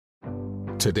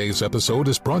Today's episode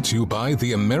is brought to you by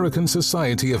the American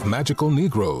Society of Magical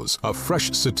Negroes, a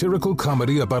fresh satirical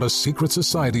comedy about a secret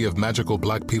society of magical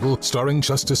black people starring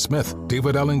Justice Smith,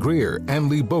 David Allen Greer, Ann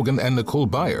Lee Bogan, and Nicole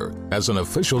Byer. As an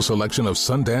official selection of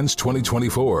Sundance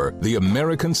 2024, the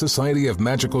American Society of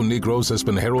Magical Negroes has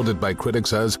been heralded by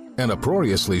critics as an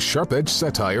uproariously sharp-edged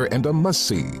satire and a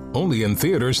must-see. Only in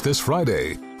theaters this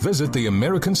Friday. Visit the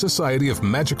American Society of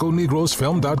Magical Negroes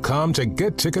Film.com to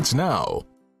get tickets now.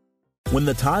 When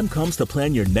the time comes to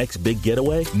plan your next big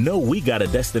getaway, know we got a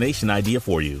destination idea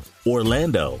for you.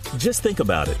 Orlando. Just think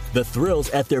about it. The thrills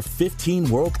at their 15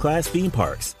 world-class theme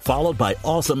parks, followed by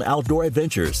awesome outdoor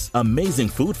adventures, amazing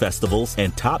food festivals,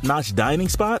 and top-notch dining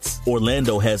spots.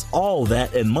 Orlando has all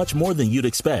that and much more than you'd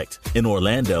expect. In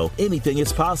Orlando, anything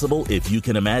is possible if you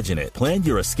can imagine it. Plan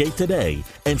your escape today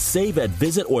and save at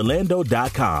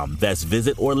visitorlando.com. That's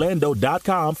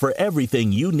visitorlando.com for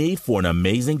everything you need for an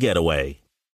amazing getaway.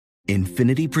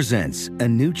 Infiniti presents a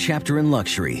new chapter in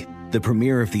luxury, the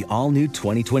premiere of the all-new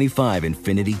 2025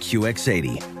 Infiniti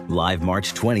QX80, live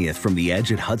March 20th from the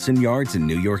Edge at Hudson Yards in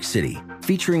New York City,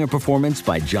 featuring a performance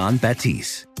by John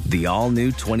Batiste. The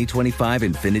all-new 2025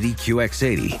 Infiniti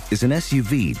QX80 is an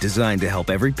SUV designed to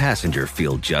help every passenger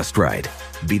feel just right.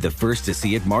 Be the first to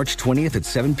see it March 20th at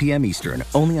 7 p.m. Eastern,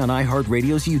 only on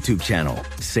iHeartRadio's YouTube channel.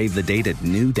 Save the date at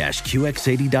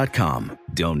new-QX80.com.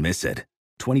 Don't miss it.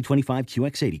 2025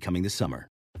 QX80 coming this summer.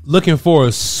 Looking for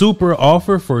a super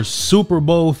offer for Super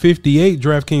Bowl 58?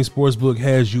 DraftKings Sportsbook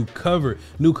has you covered.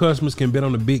 New customers can bet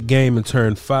on the big game and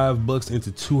turn $5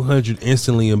 into $200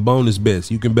 instantly in bonus bets.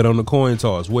 You can bet on the coin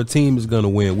toss, what team is going to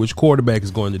win, which quarterback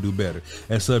is going to do better.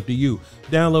 That's up to you.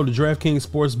 Download the DraftKings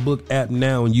Sportsbook app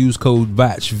now and use code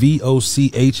VOCH,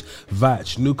 V-O-C-H,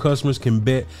 VOCH. New customers can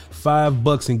bet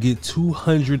 $5 and get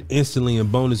 $200 instantly in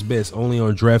bonus bets only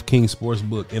on DraftKings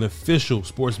Sportsbook, an official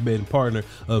sports betting partner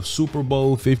of Super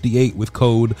Bowl 58 with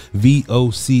code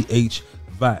VOCH,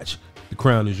 VOCH. The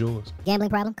crown is yours. Gambling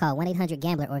problem? Call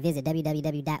 1-800-GAMBLER or visit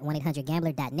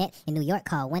www.1800gambler.net. In New York,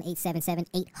 call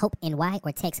 1-877-8-HOPE-NY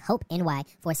or text HOPE-NY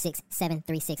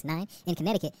 467-3669. In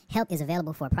Connecticut, help is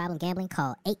available for problem gambling.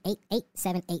 Call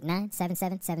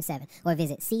 888-789-7777 or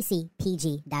visit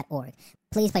ccpg.org.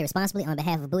 Please play responsibly on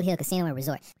behalf of Boot Hill Casino and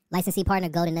Resort. Licensee partner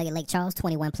Golden Nugget Lake Charles,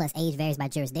 21 plus, age varies by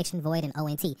jurisdiction, void and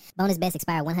ONT. Bonus bets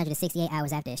expire 168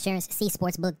 hours after issuance. See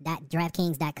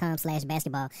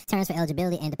sportsbook.draftkings.com/basketball. Terms for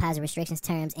eligibility and deposit restrictions,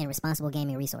 terms, and responsible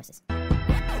gaming resources.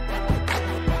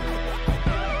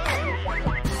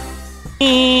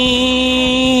 And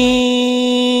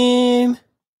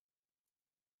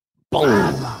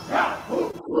boom.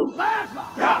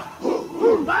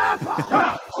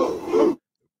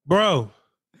 Bro,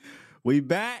 we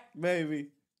back, baby.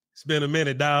 It's been a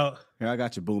minute, dog. Here, I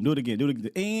got you. Boom. Do it again. Do it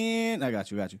again. And I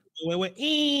got you. Wait.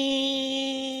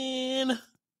 In.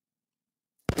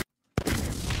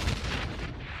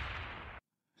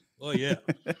 Oh, yeah.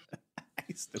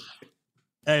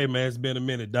 Hey, man, it's been a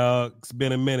minute, dog. It's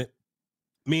been a minute.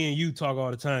 Me and you talk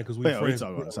all the time because we're friends. We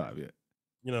talk all the time, yeah.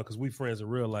 You know, because we friends in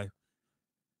real life.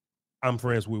 I'm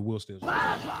friends with Will Stills.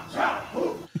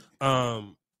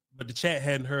 But the chat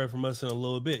hadn't heard from us in a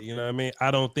little bit. You know what I mean? I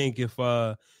don't think if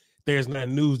there's not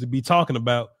news to be talking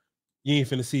about, you ain't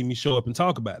finna see me show up and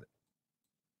talk about it.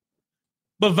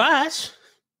 But Vash,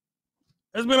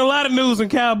 there's been a lot of news in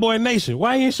Cowboy Nation.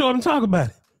 Why you ain't show up and talk about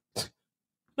it?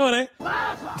 No, it ain't.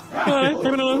 I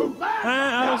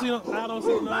don't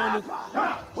see no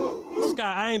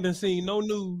Scott, I ain't been seeing no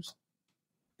news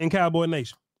in Cowboy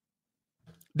Nation.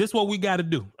 This is what we got to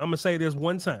do. I'm going to say this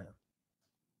one time,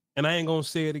 and I ain't going to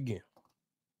say it again.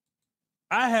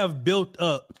 I have built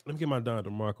up, let me get my Don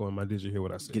DeMarco and my digital hear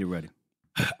what I said. Get it ready.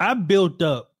 I built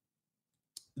up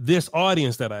this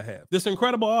audience that I have, this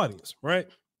incredible audience, right?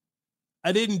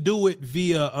 I didn't do it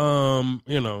via,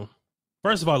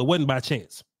 first of all, it wasn't by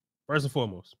chance. First and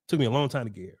foremost, it took me a long time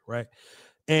to get here, right?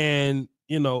 And,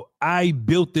 I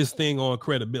built this thing on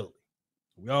credibility.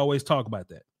 We always talk about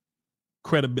that.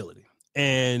 Credibility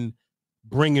and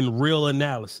bringing real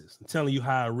analysis and telling you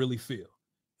how I really feel.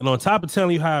 And on top of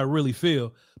telling you how I really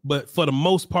feel, but for the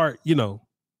most part,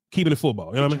 keeping it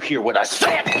football. You know what I mean? Hear what I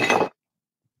said.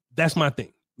 That's my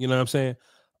thing. You know what I'm saying?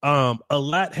 A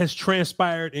lot has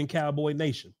transpired in Cowboy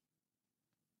Nation.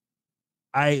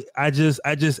 I just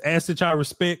ask that y'all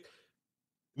respect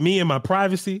me and my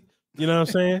privacy. You know what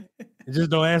I'm saying? And just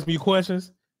don't ask me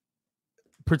questions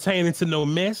pertaining to no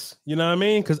mess. You know what I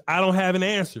mean? Because I don't have an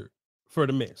answer for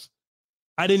the mess.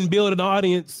 I didn't build an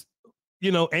audience,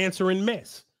 answering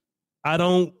mess. I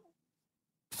don't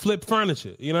flip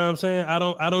furniture. You know what I'm saying?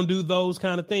 I don't do those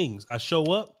kind of things. I show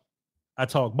up, I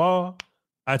talk ball,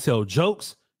 I tell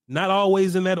jokes, Not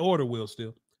always in that order, Will,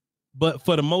 still. But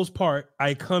for the most part,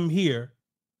 I come here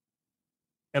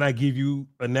and I give you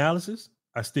analysis.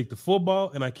 I stick to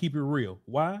football and I keep it real.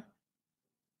 Why? Because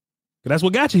that's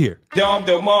what got you here.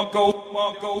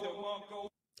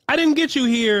 I didn't get you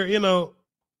here,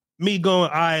 me going,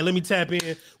 all right, let me tap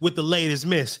in with the latest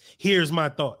miss. Here's my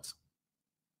thoughts.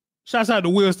 Shouts out to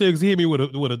Will Still, because he hit me with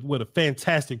a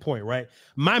fantastic point, right?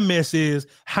 My mess is,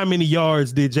 how many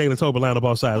yards did Jalen Tolbert line up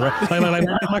off sides, right? Like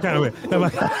my kind of mess.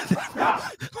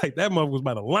 Like that mother was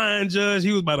by the line judge.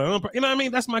 He was by the umpire. You know what I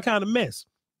mean? That's my kind of mess.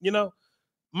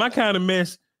 My kind of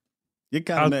mess. Your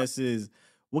kind of mess is,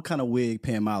 what kind of wig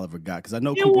Pam Oliver got? Because I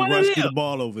know Cooper Rush threw the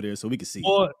ball over there, so we can see.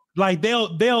 Or like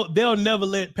they'll never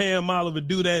let Pam Oliver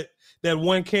do that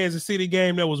one Kansas City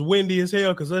game that was windy as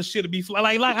hell because us shit'll be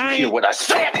like I ain't what I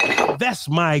said. That's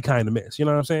my kind of mess. You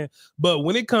know what I'm saying? But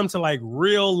when it comes to like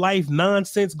real life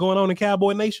nonsense going on in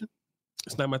Cowboy Nation,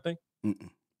 it's not my thing.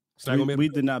 It's not we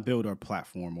did not build our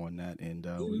platform on that, and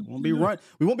we won't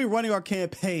be running our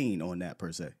campaign on that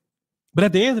per se. But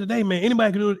at the end of the day, man,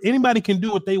 anybody can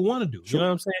do what they want to do. Sure. You know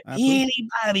what I'm saying? Absolutely.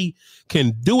 Anybody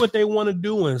can do what they want to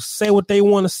do and say what they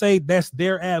want to say. That's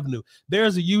their avenue.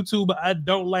 There's a YouTuber I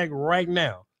don't like right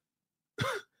now.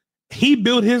 He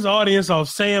built his audience off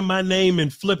saying my name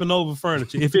and flipping over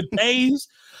furniture. If it pays,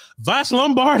 Vash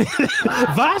Lombardi.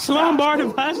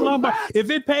 If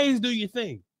it pays, do your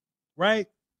thing, right?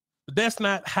 But that's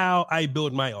not how I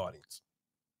build my audience.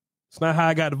 It's not how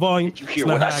I got the volume. It's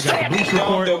not how I got the Bleach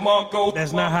Report.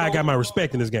 That's not how I got my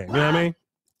respect in this game. You know what I mean?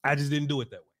 I just didn't do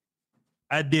it that way.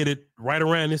 I did it right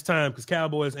around this time because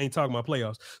Cowboys ain't talking about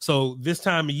playoffs. So this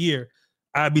time of year,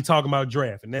 I'd be talking about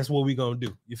draft, and that's what we gonna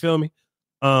do. You feel me?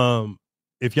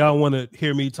 If y'all want to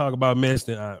hear me talk about mess,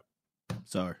 then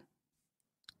sorry.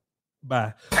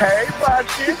 Bye. Hey,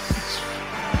 Bucky.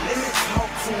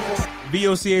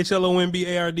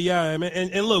 VOCHLONBARDI, man.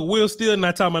 And look, Will Still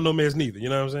not talking about no mess neither. You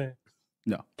know what I'm saying?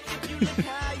 No.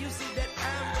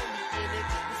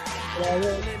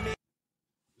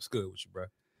 What's good with you, bro?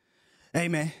 Hey,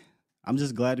 man. I'm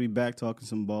just glad to be back talking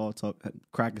some ball,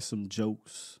 cracking some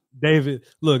jokes. David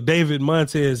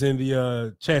Montez in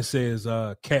the chat says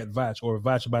Cat Vach or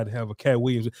Vach about to have a Cat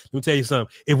Williams. Let me tell you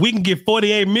something. If we can get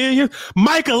 48 million,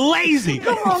 Michael Lazy.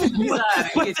 Come on.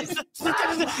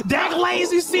 Dak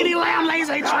Lazy, CeeDee Lamb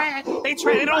Lazy. They trash.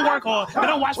 They don't work hard. They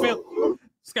don't watch film.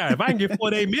 Scott, if I can get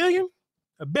 48 million,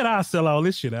 I bet I'll sell all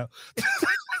this shit out.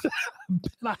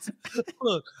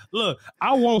 Look,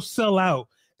 I won't sell out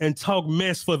and talk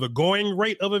mess for the going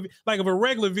rate of it. Like if a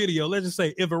regular video, let's just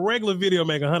say, if a regular video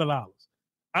make $100,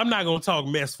 I'm not gonna talk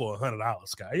mess for $100,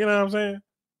 Scott. You know what I'm saying?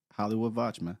 Hollywood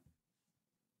Vach, man.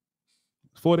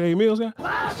 48 mils, guy.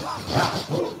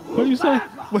 What do you say?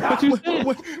 What you say?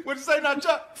 What you say now,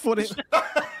 Chuck? 40.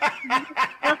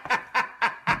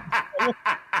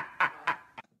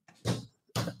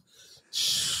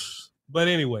 But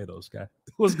anyway, though, Scott,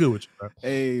 what's good with you, bro?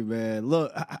 Hey, man,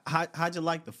 look, how'd you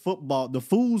like the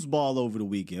foosball over the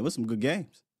weekend? With some good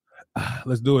games.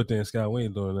 Let's do it then, Scott. We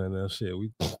ain't doing that now. Shit,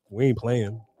 we ain't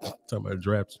playing. Talking about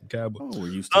drafts and Cowboys. Oh, we're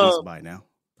used to this by now.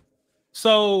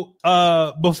 So,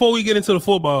 before we get into the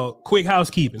football, quick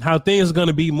housekeeping. How things are going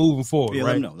to be moving forward, yeah,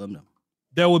 right? Let them know.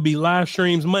 There will be live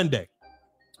streams Monday.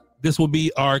 This will be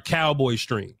our Cowboy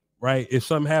stream, right? If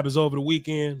something happens over the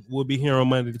weekend, we'll be here on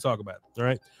Monday to talk about it, all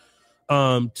right?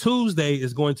 Tuesday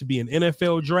is going to be an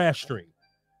NFL draft stream.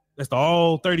 That's the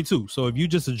all 32. So if you're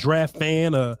just a draft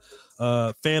fan, a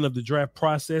fan of the draft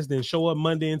process, then show up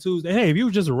Monday and Tuesday. Hey, if you're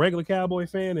just a regular Cowboy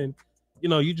fan and,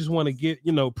 you just want to get,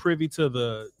 privy to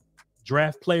the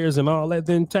draft players and all that,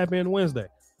 then tap in Wednesday.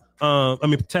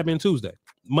 Tap in Tuesday.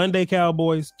 Monday,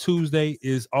 Cowboys. Tuesday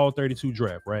is all 32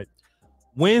 draft, right?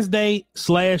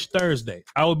 Wednesday/Thursday,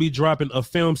 I will be dropping a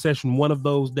film session one of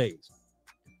those days.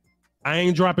 I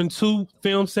ain't dropping 2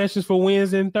 film sessions for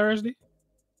Wednesday and Thursday.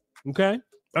 Okay?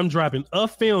 I'm dropping a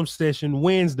film session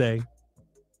Wednesday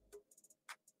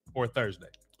or Thursday.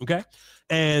 Okay?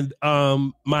 And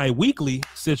my weekly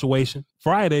situation,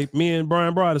 Friday, me and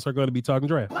Brian Broaddus are going to be talking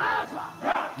draft.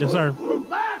 Yes, sir.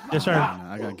 Yes, sir.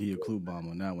 I got to give you a clue bomb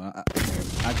on that one.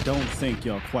 I don't think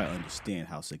y'all quite understand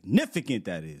how significant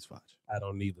that is, Foch. I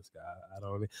don't need this guy.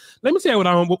 Let me tell you what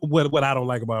I don't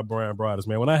like about Brian Broaddus,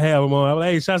 man. When I have him on, I'm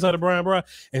like, hey, shouts out to Brian Broaddus.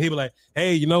 And he be like,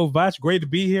 hey, Vach, great to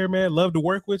be here, man. Love to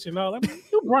work with you and all. I'm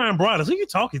like, you Brian Broaddus, who you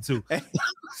talking to?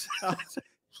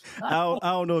 I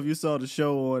don't know if you saw the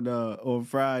show on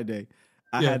Friday.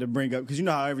 I had to bring up, because you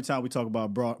know how every time we talk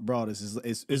about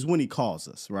Broaddus is when he calls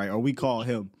us, right? Or we call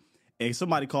him. And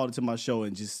somebody called into my show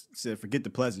and just said, forget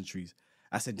the pleasantries.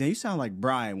 I said, damn, you sound like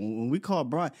Brian. When we call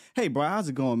Brian, hey, Brian, how's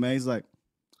it going, man? He's like,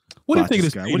 What do you think of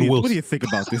this Scott. Peyton Wilson? What do you think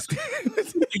about this?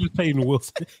 He was Peyton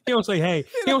Wilson. He don't say hey.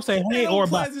 He don't say hey or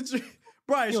bye.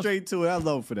 Brian straight to it. I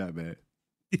love for that, man.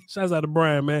 Shouts out to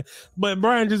Brian, man. But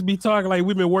Brian just be talking like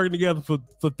we've been working together for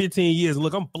 15 years.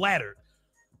 Look, I'm flattered.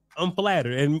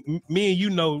 And me and you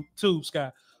know too,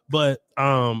 Scott. But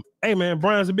hey man,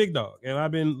 Brian's a big dog, and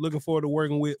I've been looking forward to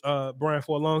working with Brian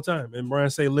for a long time. And Brian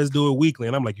say, let's do it weekly,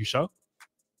 and I'm like, you sure?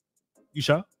 You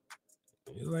sure?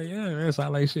 He's like, yeah, man, so I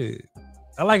like shit.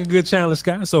 I like a good challenge,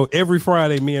 Scott. So every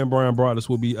Friday, me and Brian Broadus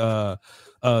will be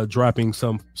dropping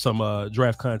some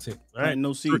draft content. All right, planting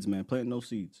no seeds, man. Planting no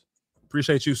seeds.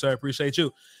 Appreciate you, sir. Appreciate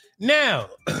you. Now,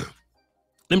 let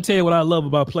me tell you what I love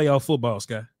about playoff football,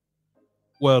 Scott.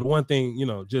 Well, the one thing,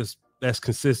 just that's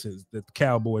consistent is that the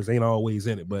Cowboys ain't always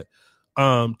in it. But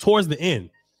towards the end,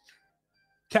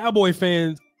 Cowboy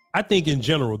fans, I think in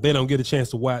general, they don't get a chance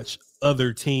to watch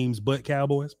other teams but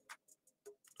Cowboys.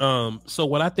 So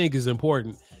what I think is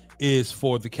important is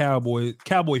for the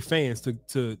Cowboy fans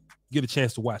to get a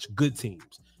chance to watch good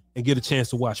teams and get a chance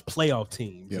to watch playoff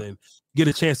teams and get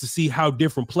a chance to see how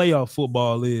different playoff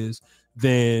football is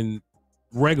than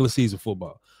regular season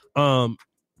football.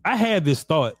 I had this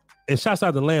thought, and shouts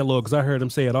out to Landlord because I heard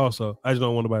him say it also. I just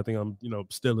don't want nobody to think I'm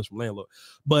stealing from Landlord.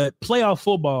 But playoff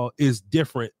football is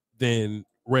different than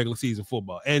regular season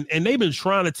football, and they've been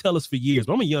trying to tell us for years.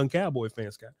 But I'm a young Cowboy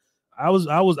fan, Scott. I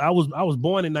was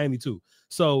born in '92,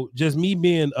 so just me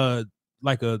being a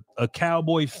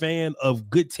Cowboy fan of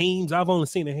good teams, I've only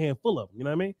seen a handful of them. You know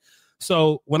what I mean?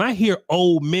 So when I hear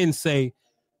old men say,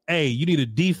 "Hey, you need a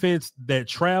defense that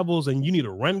travels and you need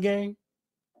a run game,"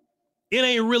 it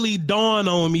ain't really dawned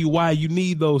on me why you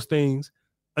need those things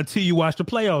until you watch the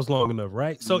playoffs long enough,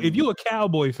 right? So if you're a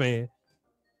Cowboy fan,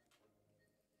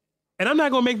 and I'm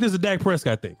not gonna make this a Dak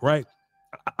Prescott thing, right?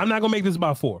 I'm not gonna make this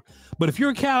about 4, but if you're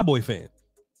a Cowboy fan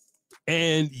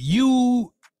and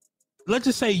let's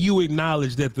just say you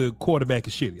acknowledge that the quarterback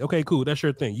is shitty. Okay, cool. That's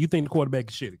your thing. You think the quarterback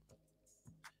is shitty.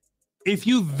 If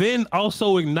you then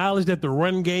also acknowledge that the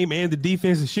run game and the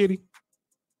defense is shitty,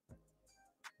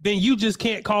 then you just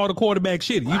can't call the quarterback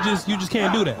shitty. You just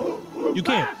can't do that. You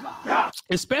can't.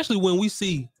 Especially when we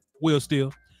see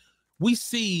we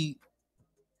see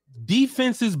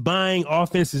defenses buying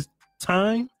offenses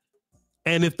time,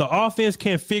 and if the offense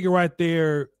can't figure out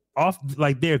their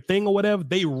thing or whatever,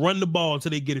 they run the ball until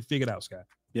they get it figured out, Scott.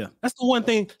 Yeah. That's the one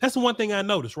thing I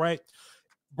noticed, right?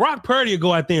 Brock Purdy will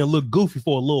go out there and look goofy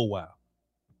for a little while.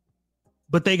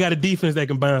 But they got a defense that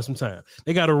can buy him some time.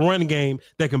 They got a run game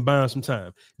that can buy him some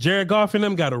time. Jared Goff and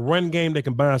them got a run game that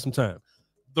can buy him some time.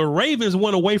 The Ravens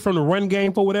went away from the run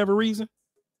game for whatever reason,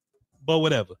 but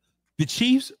whatever. The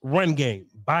Chiefs' run game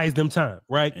buys them time,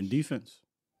 right? And defense.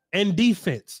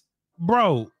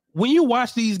 Bro, when you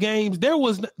watch these games,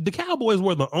 the Cowboys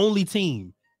were the only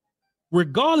team,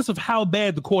 regardless of how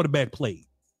bad the quarterback played.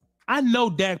 I know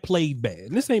Dak played bad,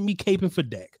 and this ain't me caping for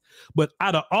Dak. But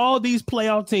out of all these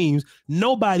playoff teams,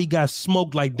 nobody got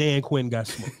smoked like Dan Quinn got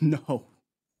smoked. No.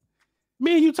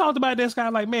 Me and you talked about this guy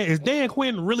like, man, is Dan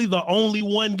Quinn really the only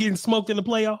one getting smoked in the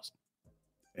playoffs?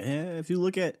 Yeah, if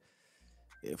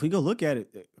we go look at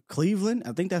it, Cleveland,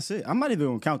 I think that's it. I'm not even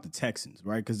going to count the Texans,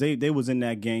 right? Because they was in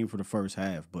that game for the first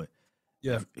half. But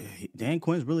yeah, Dan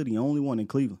Quinn's really the only one in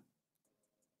Cleveland.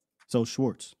 So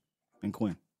Schwartz and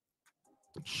Quinn.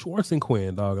 Schwartz and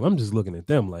Quinn, dog. And I'm just looking at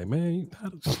them like, man,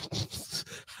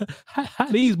 how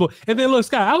these boys? And then look,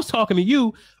 Scott, I was talking to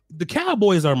you. The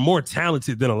Cowboys are more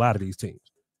talented than a lot of these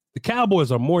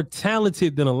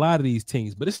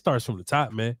teams. But it starts from the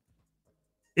top, man.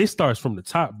 It starts from the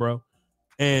top, bro.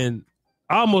 And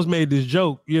I almost made this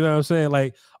joke, you know what I'm saying?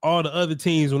 Like all the other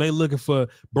teams, when they looking for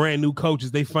brand new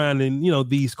coaches, they finding,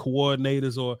 these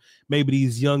coordinators or maybe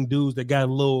these young dudes that got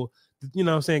a little,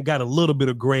 got a little bit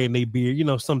of gray in their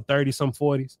beard, some 30, some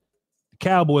 40s. The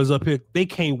Cowboys up here, they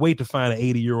can't wait to find an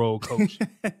 80-year-old coach.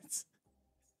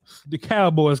 The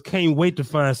Cowboys can't wait to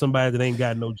find somebody that ain't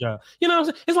got no job. You know what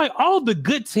I'm saying? It's like all the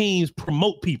good teams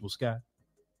promote people, Scott.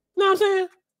 You know what I'm saying?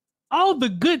 All the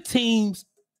good teams,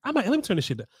 let me turn this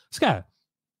shit down. Scott,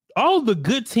 all the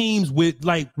good teams with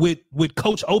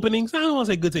coach openings, I don't want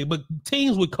to say good teams, but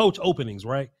teams with coach openings,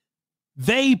 right?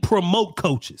 They promote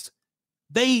coaches.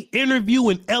 They interview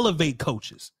and elevate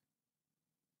coaches.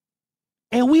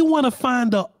 And we want to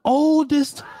find the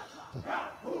oldest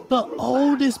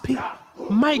people.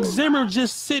 Mike Zimmer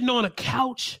just sitting on a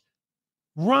couch.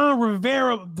 Ron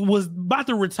Rivera was about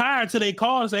to retire till they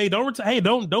called and say, "Hey, don't retire. Hey,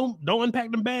 don't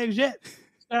unpack them bags yet."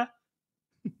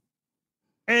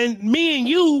 And me and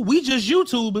you, we just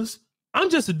YouTubers. I'm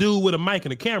just a dude with a mic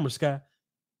and a camera, Scott.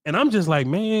 And I'm just like,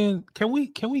 man, can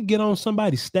we get on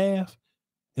somebody's staff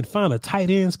and find a tight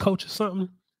ends coach or something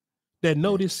that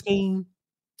know this scheme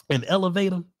and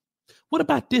elevate them? What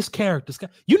about this character,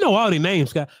 Scott? You know all their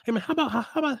names, Scott. Hey man,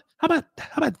 how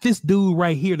about this dude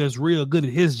right here that's real good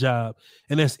at his job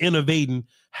and that's innovating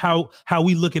how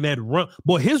we looking at run?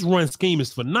 Boy, his run scheme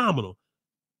is phenomenal.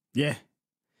 Yeah.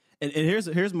 And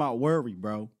here's my worry,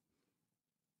 bro.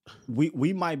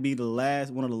 We might be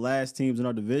one of the last teams in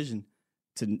our division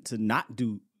to not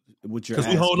do what you're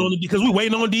asking. Because we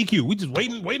waiting on DQ. We just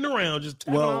waiting around. Just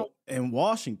in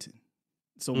Washington.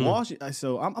 So Washington.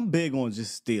 So I'm big on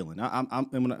just stealing. I'm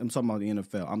talking about the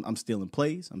NFL. I'm stealing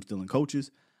plays. I'm stealing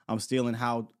coaches. I'm stealing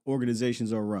how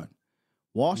organizations are run.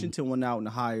 Washington went out and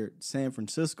hired San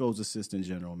Francisco's assistant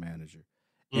general manager,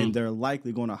 and they're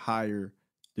likely going to hire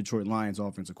Detroit Lions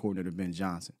offensive coordinator Ben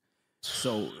Johnson.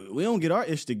 So we don't get our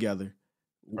ish together.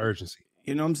 Urgency.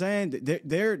 You know what I'm saying?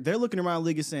 They're looking around the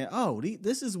league and saying, "Oh,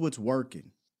 this is what's working."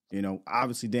 You know,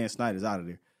 obviously Dan Snyder's out of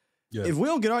there. Yeah. If we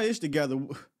don't get our ish together,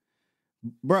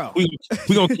 bro, we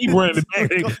gonna keep running it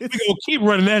back. We gonna keep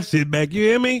running that shit back. You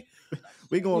hear me?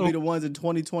 We gonna be the ones in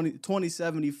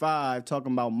 2075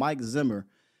 talking about Mike Zimmer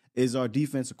is our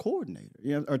defensive coordinator.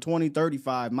 Yeah, or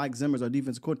 2035, Mike Zimmer is our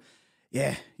defensive coordinator.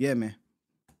 Yeah, man.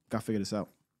 Gotta figure this out.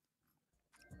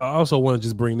 I also want to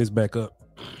just bring this back up.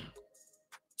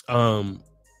 I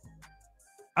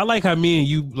like how me and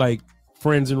you like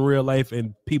friends in real life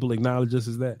and people acknowledge us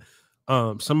as that.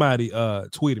 Somebody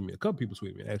tweeted me, a couple people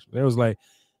tweeted me actually. They was like,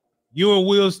 "You and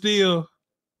Will Steele,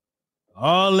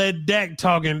 all that Dak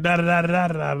talking, da da da da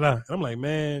da da." I'm like,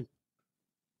 man,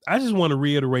 I just want to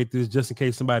reiterate this just in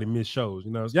case somebody missed shows.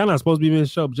 You know, y'all not supposed to be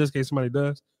missed shows, but just in case somebody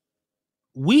does.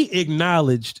 We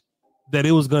acknowledged that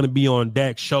it was going to be on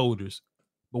Dak's shoulders,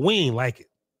 but we ain't like it.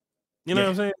 You know what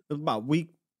I'm saying? It was about week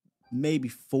maybe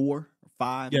 4 or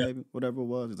 5, maybe whatever it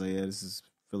was. It's like,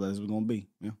 feel like this was gonna be.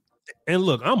 Yeah. And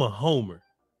look, I'm a homer.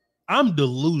 I'm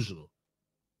delusional.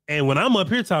 And when I'm up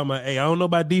here talking about, hey, I don't know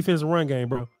about defense and run game,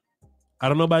 bro. I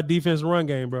don't know about defense and run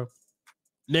game, bro.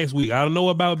 Next week, I don't know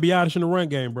about Biotish in the run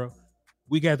game, bro.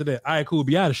 Week after that, all right, cool.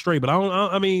 Biotish straight, but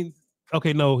I mean,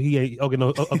 okay, no, he ain't. Okay,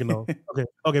 no, okay, no.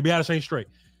 Okay, Biotish ain't straight.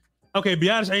 Okay,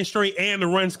 Biotish ain't straight and the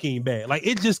run scheme bad. Like,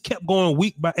 it just kept going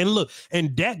week by, and look,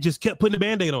 and Dak just kept putting the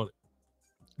Band-Aid on it.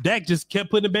 Dak just kept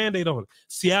putting the Band-Aid on it.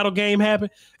 Seattle game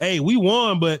happened. Hey, we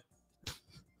won, but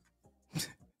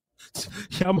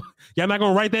y'all not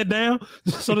going to write that down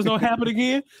so this don't happen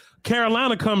again?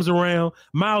 Carolina comes around.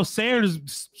 Miles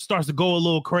Sanders starts to go a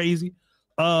little crazy.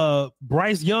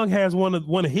 Bryce Young has one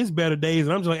of his better days,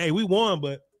 and I'm just like, hey, we won,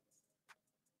 but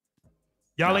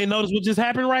y'all ain't noticed what just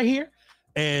happened right here?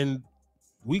 And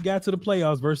we got to the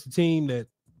playoffs versus the team that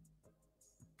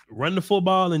run the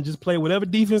football and just play whatever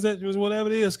defense whatever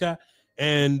it is, Scott.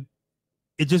 And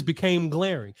it just became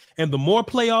glaring. And the more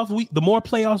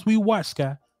playoffs we watched,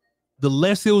 Scott, the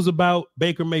less it was about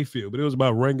Baker Mayfield, but it was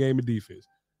about run game and defense.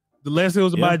 The less it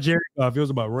was about Jared Goff, it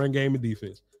was about run game and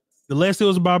defense. The less it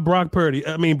was about Brock Purdy.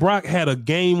 I mean, Brock had a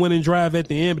game-winning drive at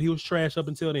the end, but he was trash up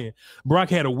until then. Brock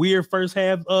had a weird first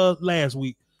half last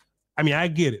week. I mean, I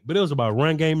get it, but it was about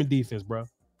run game and defense, bro.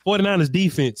 49ers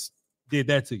defense did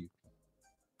that to you.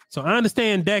 So I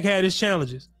understand Dak had his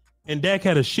challenges, and Dak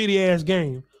had a shitty-ass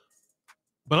game.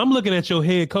 But I'm looking at your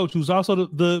head coach, who's also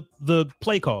the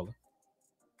play caller.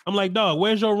 I'm like, dog,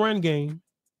 where's your run game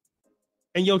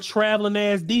and your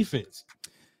traveling-ass defense?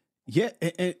 Yeah,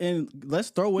 and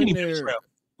let's throw in there.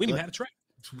 We didn't have to travel.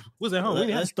 Was at home.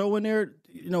 Let's throw in there,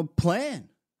 plan.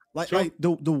 Like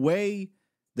the way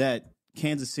that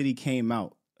Kansas City came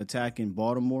out attacking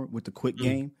Baltimore with the quick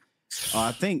game.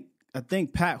 I think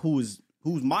Pat, who's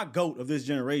my GOAT of this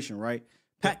generation, right?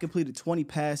 Pat completed 20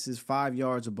 passes 5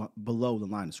 yards below the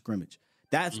line of scrimmage.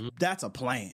 That's a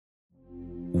plan.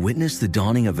 Witness the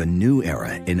dawning of a new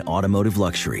era in automotive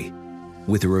luxury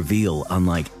with a reveal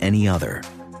unlike any other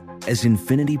as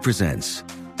Infiniti presents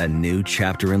a new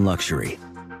chapter in luxury,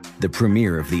 the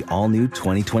premiere of the all-new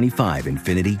 2025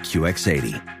 Infiniti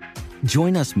QX80.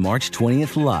 Join us March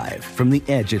 20th live from the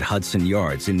Edge at Hudson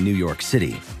Yards in New York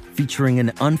City, featuring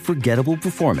an unforgettable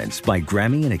performance by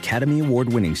Grammy and Academy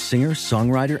Award-winning singer,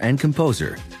 songwriter, and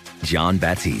composer, Jon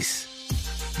Batiste.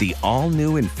 The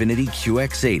all-new Infiniti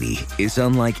QX80 is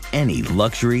unlike any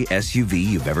luxury SUV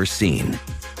you've ever seen.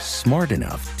 Smart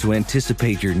enough to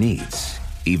anticipate your needs,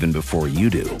 even before you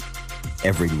do.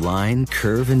 Every line,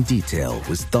 curve, and detail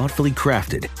was thoughtfully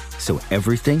crafted, so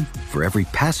everything for every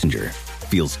passenger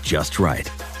feels just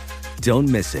right. Don't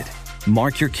miss it.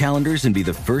 Mark your calendars and be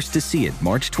the first to see it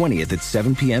March 20th at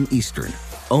 7 p.m. Eastern,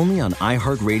 only on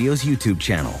iHeartRadio's YouTube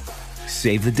channel.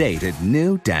 Save the date at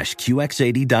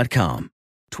new-QX80.com.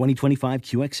 2025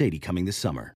 QX80 coming this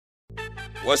summer.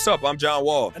 What's up? I'm John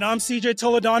Wall. And I'm CJ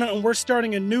Toledano, and we're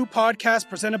starting a new podcast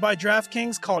presented by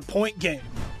DraftKings called Point Game.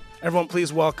 Everyone,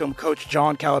 please welcome Coach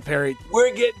John Calipari.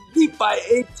 We're getting beat by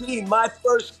 18. My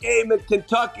first game in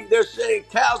Kentucky, they're saying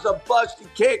Cal's a bust. He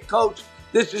can't coach.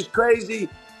 This is crazy.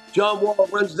 John Wall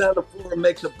runs down the floor and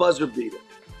makes a buzzer beater.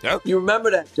 Yep. You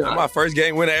remember that, John? That's my first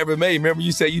game win I ever made. Remember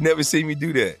you said you never see me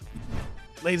do that.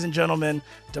 Ladies and gentlemen,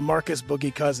 DeMarcus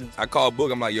Boogie Cousins. I called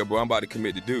Book. I'm like, yo, bro, I'm about to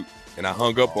commit to Duke. And I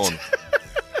hung up on him.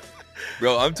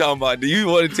 Bro, I'm talking about, do you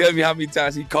want to tell me how many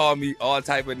times he called me all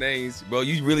type of names? Bro,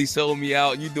 you really sold me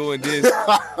out. You doing this.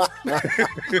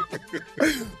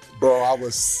 Bro, I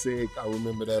was sick. I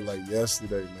remember that like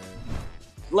yesterday, man.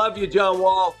 Love you, John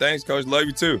Wall. Thanks, Coach. Love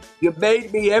you, too. You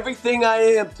made me everything I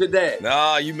am today.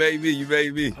 Nah, you made me. You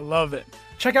made me. I love it.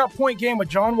 Check out Point Game with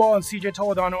John Wall and CJ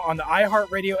Toledano on the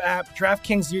iHeartRadio app,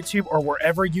 DraftKings YouTube, or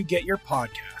wherever you get your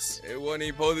podcasts. It wasn't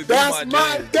even supposed to be That's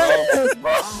my dance,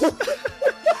 bro.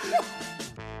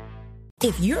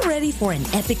 If you're ready for an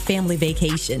epic family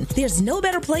vacation, there's no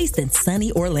better place than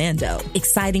sunny Orlando.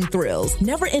 Exciting thrills,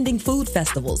 never-ending food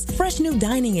festivals, fresh new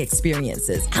dining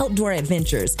experiences, outdoor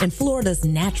adventures, and Florida's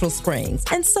natural springs,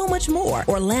 and so much more.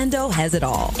 Orlando has it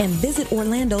all. And Visit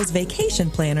Orlando's vacation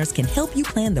planners can help you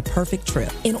plan the perfect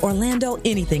trip. In Orlando,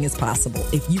 anything is possible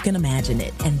if you can imagine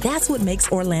it. And that's what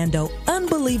makes Orlando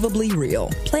unbelievably real.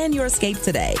 Plan your escape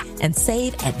today and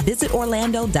save at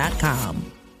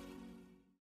visitorlando.com.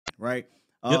 Right?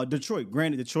 Yep.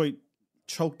 Detroit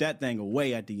choked that thing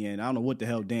away at the end. I don't know what the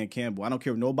hell Dan Campbell. I don't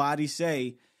care what nobody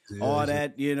say. Yeah, all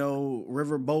that,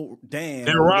 riverboat dam.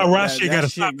 That raw shit got to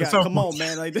stop. Come on,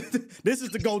 man. Like this is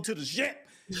to go to the ship.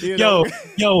 Yo,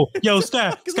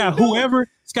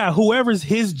 Scott, whoever's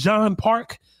his John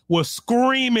Park was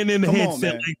screaming in the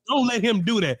headset. Like, don't let him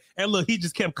do that. And look, he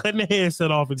just kept cutting the headset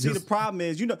off. And see, the problem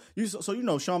is, Sean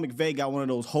McVay got one of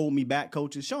those hold me back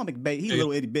coaches. Sean McVay, he's a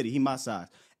little itty bitty. He my size.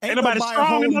 Ain't nobody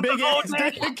strong enough to hold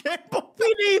that.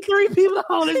 We need 3 people to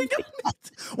hold it.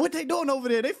 What they doing over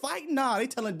there? They fighting? Nah, they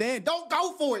telling Dan, don't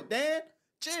go for it, Dan.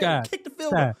 Chill, kick the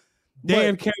field goal.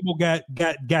 Dan Campbell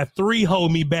got 3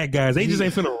 hold me back guys. They just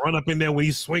ain't finna run up in there when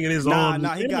he's swinging his arm.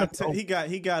 Nah, he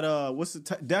got what's the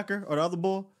Decker or the other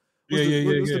boy? What's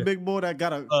the big boy that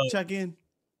got a check in?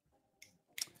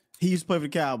 He used to play for the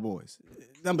Cowboys.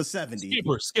 Number 70.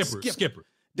 Skipper.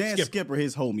 Dan Skipper,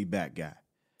 his hold me back guy.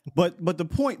 But the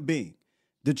point being,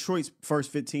 Detroit's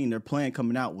first 15, their plan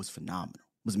coming out was phenomenal.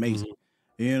 It was amazing.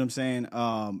 Mm-hmm. You know what I'm saying?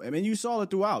 I mean, you saw it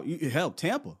throughout. Hell,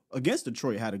 Tampa against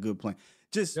Detroit had a good plan.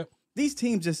 These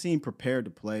teams just seemed prepared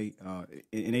to play, and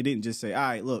they didn't just say, all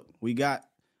right, look, we got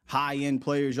high-end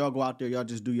players. Y'all go out there. Y'all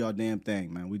just do y'all damn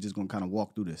thing, man. We just going to kind of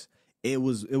walk through this. It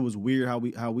was weird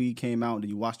how we came out and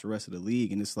then you watch the rest of the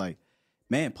league, and it's like,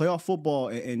 man, playoff football,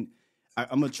 and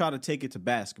I'm going to try to take it to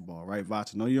basketball, right,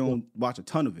 Vacha? No, you don't watch a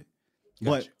ton of it.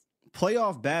 But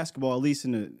playoff basketball, at least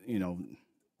in the,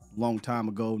 long time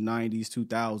ago, 90s,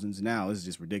 2000s, now it's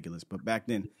just ridiculous. But back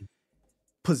then,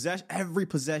 every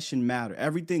possession mattered.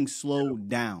 Everything slowed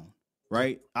down,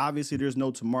 right? Obviously, there's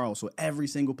no tomorrow, so every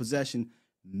single possession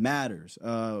matters.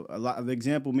 The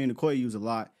example me and Nicoya use a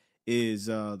lot is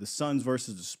the Suns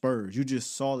versus the Spurs. You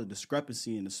just saw the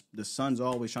discrepancy, and the Suns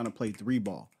always trying to play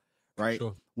 3-ball. Right,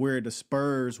 sure. Where the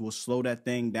Spurs will slow that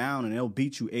thing down and they'll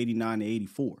beat you 89 to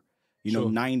 84,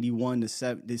 91 to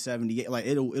 78. Like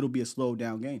it'll be a slowed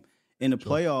down game. In the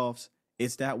playoffs,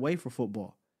 it's that way for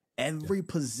football. Every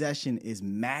possession is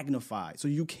magnified, so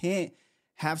you can't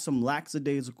have some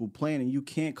lackadaisical plan and you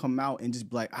can't come out and just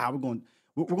be like, we're going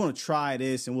to try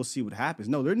this and we'll see what happens.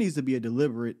 No, there needs to be a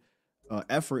deliberate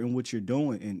effort in what you're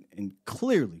doing, and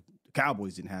clearly the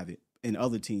Cowboys didn't have it, and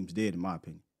other teams did, in my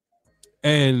opinion.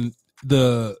 And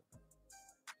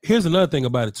here's another thing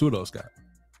about it too, though, Scott.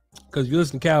 Because you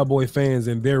listen to Cowboy fans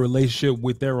and their relationship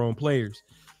with their own players,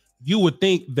 you would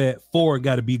think that 4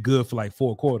 got to be good for like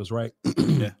 4 quarters, right?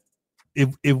 Yeah.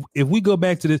 If we go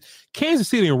back to this, Kansas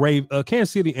City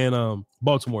and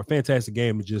Baltimore, fantastic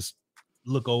game to just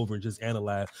look over and just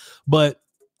analyze. But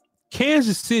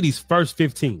Kansas City's first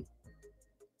 15,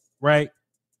 right?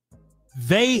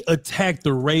 They attacked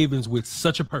the Ravens with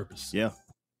such a purpose. Yeah.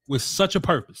 With such a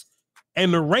purpose.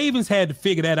 And the Ravens had to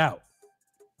figure that out.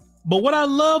 But what I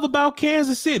love about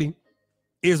Kansas City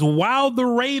is while the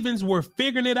Ravens were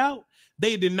figuring it out,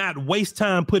 they did not waste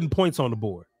time putting points on the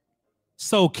board.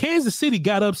 So Kansas City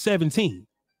got up 17.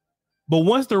 But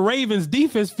once the Ravens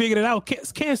defense figured it out,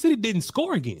 Kansas City didn't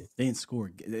score again. They didn't score.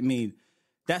 I mean,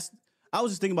 I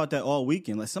was just thinking about that all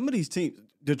weekend. Like some of these teams,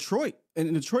 Detroit, in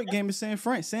the Detroit game in San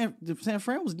Fran, San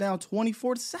Fran was down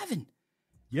 24-7.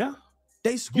 Yeah.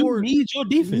 They scored you need your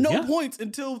defense. No points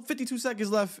until 52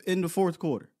 seconds left in the fourth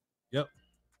quarter. Yep.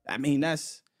 I mean,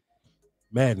 that's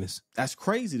madness. That's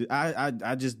crazy. I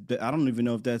don't even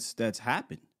know if that's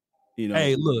happened.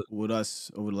 Hey, look, with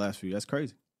us over the last few. That's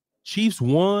crazy. Chiefs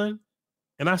won,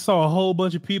 and I saw a whole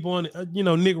bunch of people on it.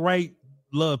 Nick Wright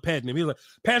loved patting him. He was like,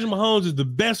 Patrick Mahomes is the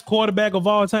best quarterback of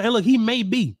all time. And look, he may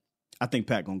be. I think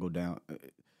Pat gonna go down.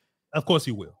 Of course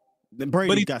he will.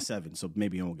 Brady got 7, so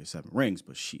maybe he won't get 7 rings,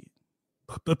 but shit.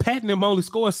 But Pat and him only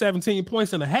scored 17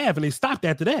 points and a half, and they stopped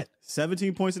after that.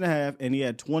 17 points and a half, and he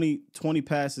had 20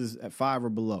 passes at 5 or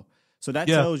below. So that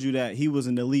tells you that he was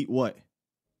an elite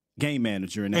game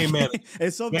manager in that game.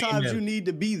 And sometimes you need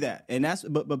to be that. And that's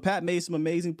but Pat made some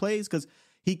amazing plays because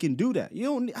he can do that.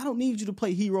 I don't need you to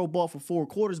play hero ball for 4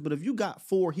 quarters, but if you got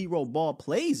 4 hero ball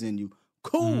plays in you,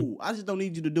 cool. Mm-hmm. I just don't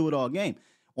need you to do it all game.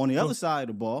 On the other side of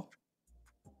the ball,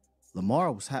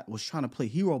 Lamar was trying to play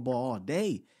hero ball all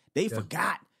day. They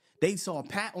forgot. They saw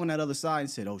Pat on that other side and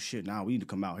said, "Oh shit, now we need to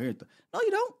come out here." No,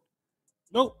 you don't.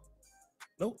 Nope.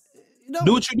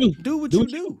 Do what you do. Do what you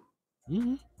do.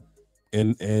 Mm-hmm.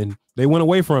 And they went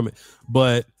away from it,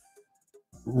 but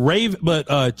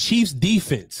Chiefs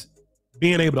defense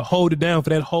being able to hold it down for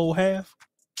that whole half.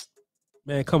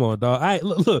 Man, come on, dog.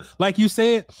 Look, like you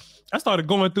said, I started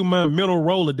going through my mental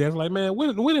Rolodex. Like, man,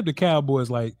 when have the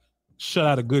Cowboys shut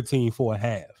out a good team for a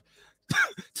half?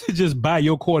 To just buy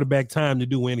your quarterback time to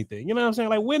do anything. You know what I'm saying?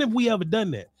 Like, when have we ever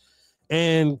done that?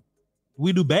 And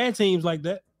we do bad teams like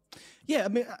that. Yeah, I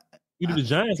mean, we do the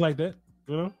Giants like that,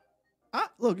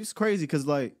 Look, it's crazy because,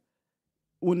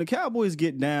 when the Cowboys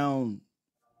get down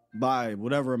by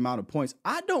whatever amount of points,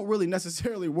 I don't really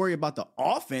necessarily worry about the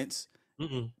offense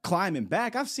climbing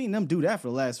back. I've seen them do that for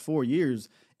the last 4 years,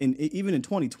 even in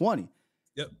 2020.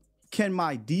 Yep. Can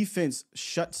my defense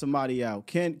shut somebody out?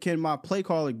 Can my play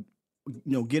caller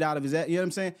get out of his, you know what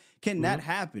I'm saying? Can that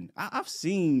happen? I've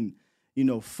seen,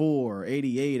 4,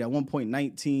 88, at one point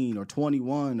 19 or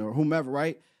 21 or whomever,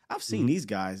 right? I've seen these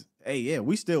guys. Hey, yeah,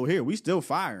 we still here. We still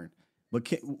firing.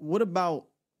 But what about,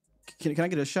 can I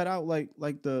get a shutout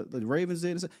like the Ravens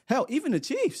did? Hell, even the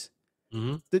Chiefs.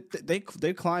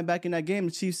 They climbed back in that game.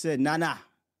 The Chiefs said, nah,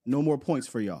 no more points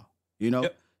for y'all.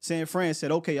 Yep. San Fran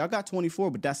said, okay, I got 24,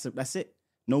 but that's it.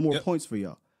 No more points for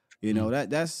y'all.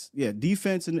 That's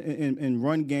defense and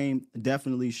run game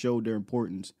definitely showed their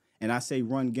importance. And I say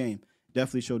run game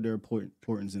definitely showed their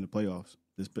importance in the playoffs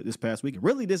this past weekend.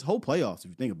 Really, this whole playoffs, if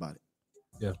you think about it.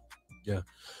 Yeah.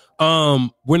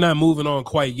 We're not moving on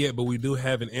quite yet, but we do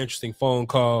have an interesting phone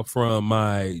call from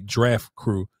my draft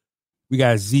crew. We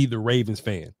got Z, the Ravens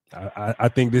fan. I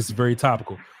think this is very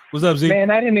topical. What's up, Z? Man,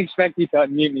 I didn't expect you to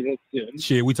unmute me this soon.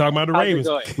 Shit, we talking about the Ravens.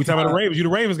 We talking about the Ravens. You the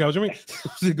Ravens guy. What you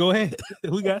mean? Go ahead.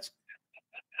 We got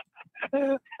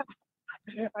you.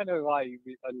 I know why you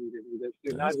unmuted me this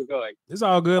soon. How's it going? It's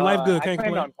all good. Life good. Can't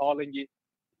complain. I planned on calling you.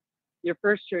 Your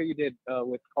first show you did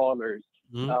with callers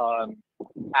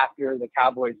after the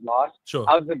Cowboys lost. Sure.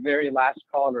 I was the very last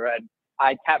caller, and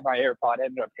I tapped my AirPod,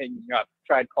 ended up hanging up,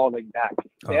 tried calling back.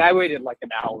 And I waited like an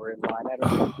hour in line. I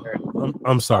don't know.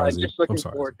 I'm sorry. Just looking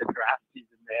forward to draft season,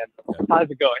 man.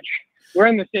 How's it going? We're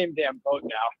in the same damn boat now.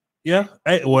 Yeah.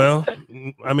 Hey, well,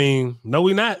 I mean, no,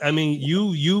 we're not. I mean,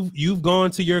 you've gone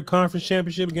to your conference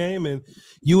championship game, and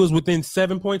you was within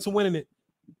 7 points of winning it.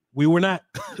 We were not.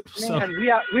 Man,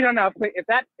 we don't know. If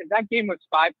that game was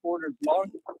 5 quarters long,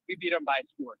 we beat them by a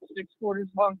score. 6 quarters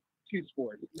long, 2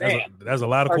 scores. That's a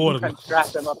lot of quarters.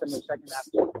 Draft them up in the second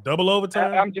half. Double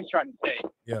overtime. I'm just trying to say.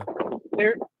 Yeah.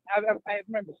 I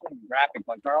remember seeing graphics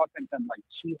our offense had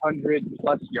 200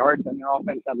 plus yards, and their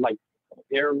offense had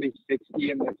barely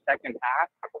 60 in the second half,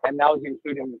 and that was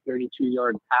including the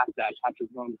 32-yard pass that Patrick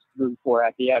Mahomes threw for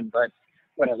at the end. But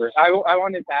whatever. I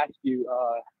wanted to ask you.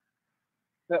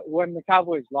 When the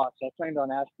Cowboys lost, I planned on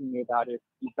asking you about if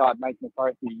you thought Mike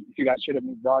McCarthy, if you guys should have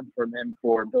moved on from him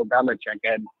for Bill Belichick.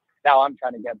 And now I'm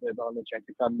trying to get Bill Belichick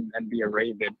to come and be a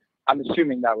Raven. I'm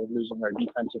assuming that we're losing our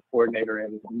defensive coordinator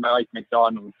and Mike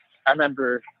McDonald. I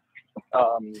remember,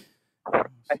 I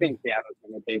think Seattle's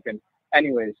going to take him.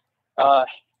 Anyways, I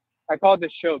called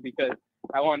this show because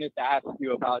I wanted to ask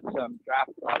you about some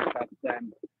draft prospects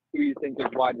and who you think is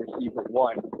wide receiver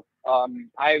 1.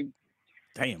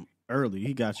 Damn. Early,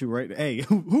 he got you right. Hey,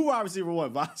 who wide receiver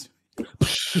 1, Voss?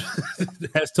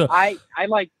 That's tough. I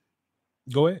like.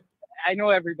 Go ahead. I know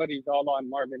everybody's all on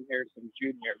Marvin Harrison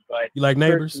Jr., but you like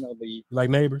Neighbors? You like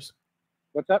Neighbors?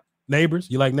 What's up? Neighbors?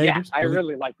 You like Neighbors? Yeah, I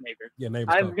really like Neighbors. Yeah,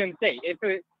 Neighbors. I was gonna say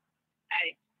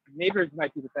Neighbors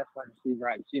might be the best wide receiver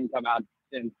I've seen come out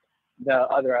since the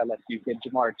other LSU kid,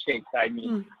 Jamar Chase. I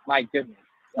mean, my goodness.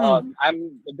 I'm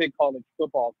a big college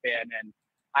football fan, and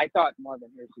I thought Marvin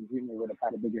Harrison Jr. would have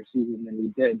had a bigger season than he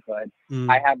did, but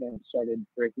I haven't started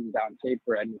breaking down tape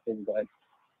or anything. But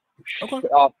Okay.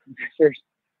 First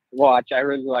watch, I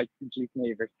really like G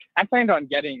Neighbors. I planned on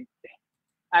getting.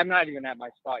 I'm not even at my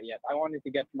spot yet. I wanted to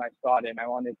get to my spot, and I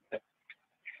wanted to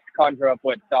conjure up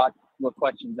what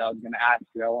questions I was going to ask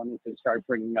you. I wanted to start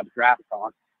bringing up draft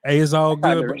talk. Hey, it's all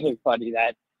good. It's really funny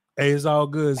that. Hey, it's all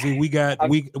good. See, we got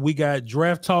we got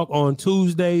draft talk on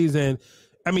Tuesdays, and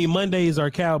I mean Mondays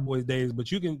are Cowboys days, but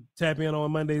you can tap in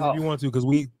on Mondays if you want to, because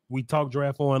we talk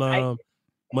draft on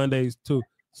Mondays too.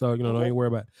 So don't even worry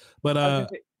about it. But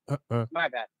my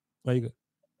bad. Oh, you good?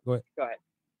 Go ahead.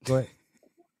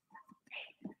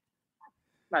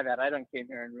 My bad. I done came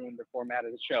here and ruined the format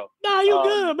of the show. Nah, you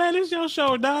good, man. It's your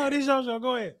show, dog. It's your show.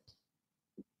 Go ahead.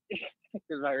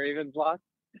 Because my Ravens lost.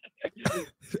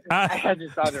 I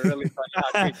just found it really funny how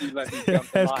quick you let me jump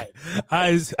the line.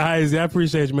 I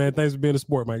appreciate you, man. Thanks for being a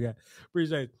sport, my guy.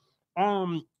 Appreciate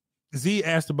it. Z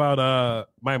asked about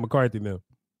Mike McCarthy now.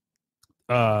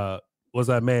 Was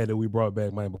I mad that we brought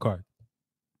back Mike McCarthy?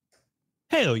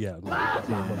 Hell yeah. And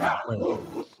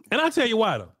I'll tell you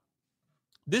why though.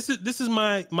 This is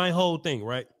my whole thing,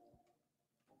 right?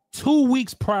 2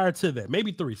 weeks prior to that,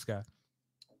 maybe 3, Scott.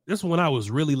 This is when I was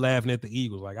really laughing at the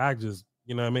Eagles. Like I just,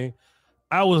 you know what I mean?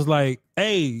 I was like,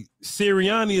 hey,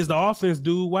 Sirianni is the offense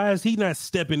dude. Why is he not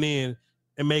stepping in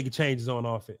and making changes on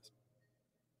offense?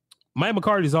 Mike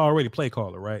McCarthy's already play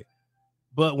caller, right?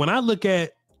 But when I look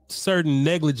at certain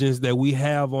negligence that we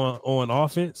have on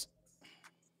offense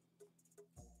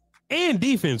and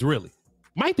defense, really,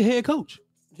 Mike the head coach.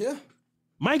 Yeah.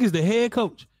 Mike is the head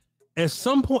coach. At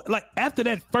some point, like after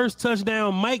that first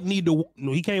touchdown, Mike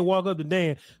he can't walk up to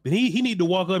Dan, but he need to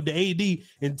walk up to AD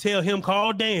and tell him,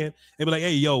 call Dan and be like,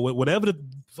 hey, yo, whatever the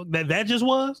fuck that just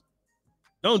was,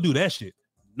 don't do that shit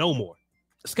no more.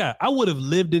 Scott, I would have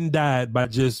lived and died by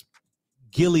just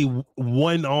Gilly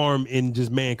one arm in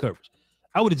just man coverage.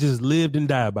 I would have just lived and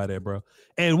died by that, bro.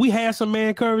 And we had some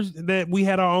man coverage that we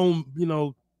had our own,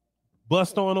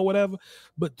 bust on or whatever,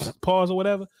 but pause or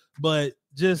whatever. But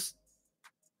just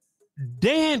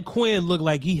Dan Quinn looked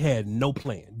like he had no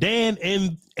plan. Dan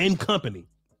and company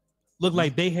looked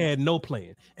like they had no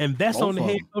plan. And that's on the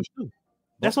head coach too.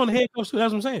 That's on the head coach too.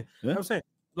 That's what I'm saying. Yeah. I'm saying.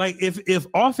 Like if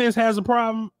offense has a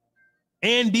problem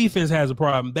and defense has a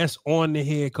problem, that's on the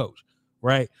head coach,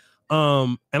 right?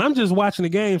 And I'm just watching the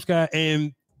game, Scott,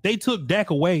 and they took Dak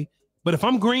away. But if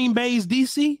I'm Green Bay's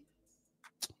DC,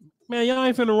 man, y'all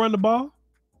ain't finna run the ball.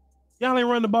 Y'all ain't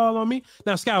run the ball on me.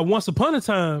 Now, Scott, once upon a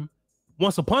time,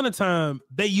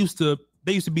 they used to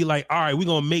be like, all right, we're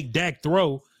gonna make Dak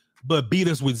throw, but beat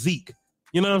us with Zeke.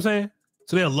 You know what I'm saying?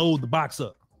 So they'll load the box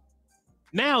up.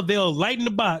 Now they'll lighten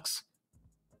the box,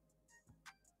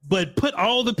 but put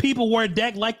all the people where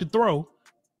Dak like to throw,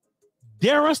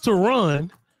 dare us to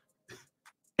run,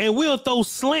 and we'll throw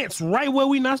slants right where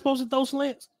we're not supposed to throw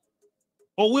slants.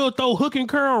 Or we'll throw hook and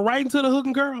curl right into the hook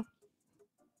and curl.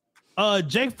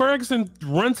 Jake Ferguson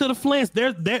run to the flats.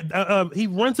 He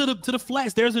run to the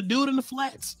flats. There's a dude in the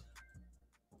flats.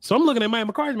 So I'm looking at Mike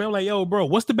McCarthy, man. I'm like, yo, bro,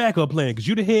 what's the backup plan? Because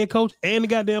you the head coach and the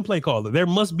goddamn play caller. There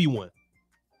must be one.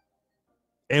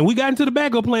 And we got into the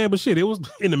backup plan, but shit, it was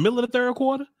in the middle of the third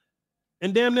quarter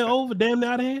and damn near over, damn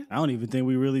near out of hand. I don't even think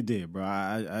we really did, bro.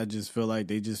 I just feel like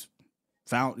they just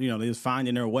found, they was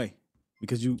finding their way.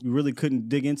 Because you really couldn't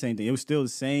dig into anything. It was still the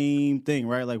same thing,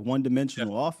 right? Like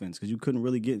one-dimensional offense because you couldn't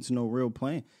really get into no real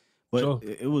plan. But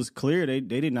it was clear they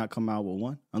did not come out with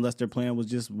one unless their plan was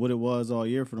just what it was all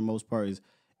year for the most part is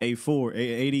 84,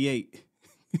 88.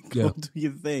 Go do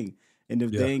your thing. And if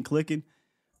they ain't clicking,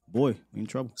 boy, we in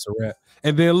trouble. It's a wrap.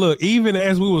 And then, look, even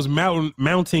as we was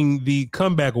mounting the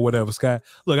comeback or whatever, Scott,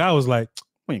 look, I was like,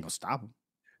 we ain't going to stop them.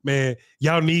 Man,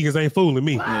 y'all niggas ain't fooling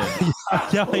me.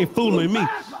 Y'all ain't fooling me.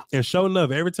 And sure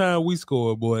enough, every time we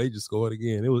scored, boy, they just scored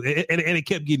again. It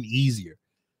kept getting easier.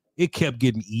 It kept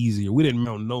getting easier. We didn't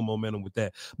mount no momentum with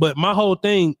that. But my whole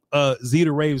thing, Z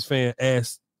the Ravens fan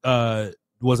asked,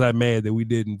 was I mad that we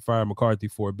didn't fire McCarthy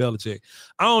for Belichick?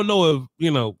 I don't know if,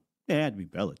 it had to be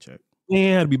Belichick. Yeah,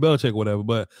 it had to be Belichick or whatever.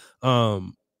 But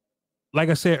like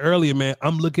I said earlier, man,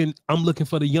 I'm looking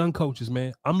for the young coaches,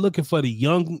 man. I'm looking for the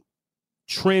young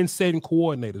trend-setting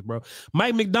coordinators, bro.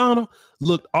 Mike McDonald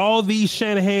looked all these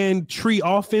Shanahan tree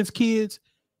offense kids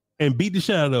and beat the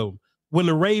shit out of them. When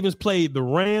the Ravens played the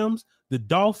Rams, the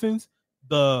Dolphins,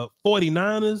 the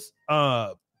 49ers,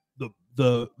 the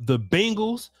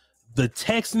Bengals, the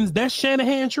Texans, that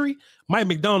Shanahan tree, Mike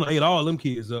McDonald ate all them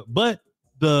kids up. But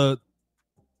the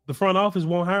front office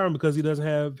won't hire him because he doesn't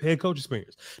have head coach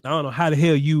experience. Now, I don't know how the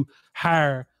hell you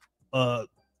hire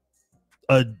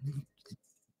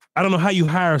I don't know how you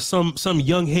hire some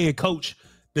young head coach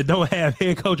that don't have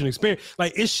head coaching experience.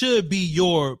 Like, it should be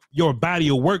your body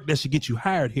of work that should get you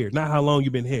hired here, not how long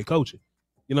you've been head coaching.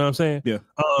 You know what I'm saying? Yeah.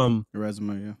 Your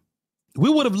resume, yeah. We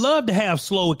would have loved to have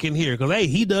Slowick in here because, hey,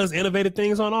 he does innovative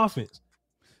things on offense.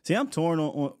 See, I'm torn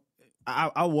on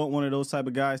I want one of those type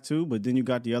of guys too, but then you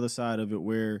got the other side of it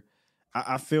where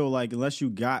I feel like unless you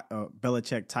got a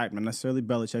Belichick type, not necessarily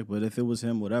Belichick, but if it was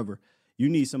him, whatever, you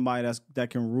need somebody that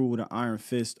can rule with an iron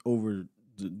fist over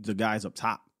the guys up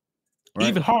top. Right?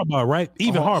 Even Harbaugh, right?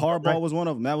 Harbaugh right? was one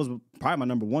of them. That was probably my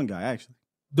number one guy, actually.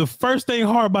 The first thing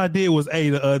Harbaugh did was, hey,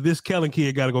 this Kellen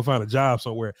kid got to go find a job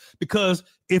somewhere. Because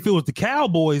if it was the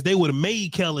Cowboys, they would have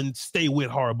made Kellen stay with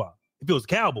Harbaugh. If it was the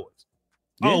Cowboys.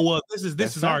 Yeah. Oh, well, this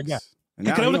is our guy. And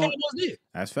now the Cowboys did.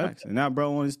 That's facts. And now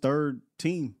bro on his third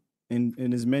team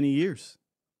in as many years.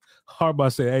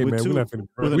 Harbaugh said, hey, with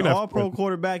an all-pro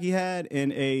quarterback he had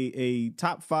and a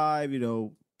top 5,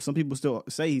 some people still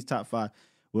say he's top 5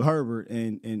 with Herbert,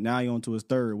 and now he's on to his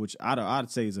third, which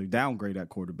I'd say is a downgrade at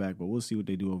quarterback, but we'll see what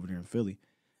they do over there in Philly.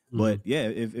 Mm-hmm. But, yeah,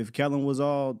 if Kellen was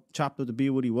all chopped up to be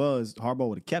what he was, Harbaugh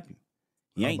would have kept him.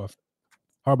 He ain't.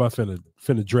 Harbaugh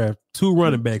finna draft 2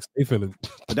 running backs.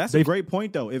 But that's a great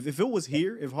point, though. If it was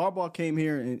here, if Harbaugh came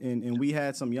here and we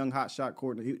had some young hotshot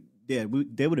coordinator,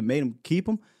 they would have made him keep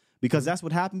him because that's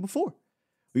what happened before.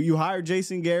 You hired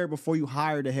Jason Garrett before you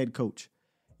hired a head coach.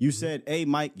 You said, hey,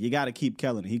 Mike, you got to keep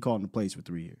Kellen. He called in the plays for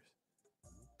 3 years.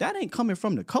 That ain't coming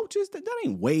from the coaches. That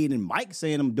ain't Wade and Mike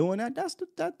saying I'm doing that. That's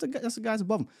the guys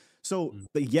above him. So,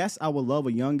 yes, I would love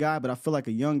a young guy, but I feel like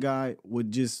a young guy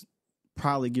would just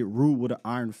probably get ruled with an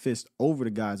iron fist over the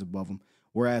guys above him.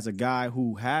 Whereas a guy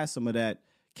who has some of that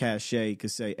cachet could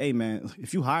say, hey, man,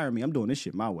 if you hire me, I'm doing this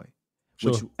shit my way.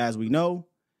 Sure. Which, as we know,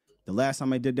 the last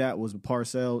time I did that was with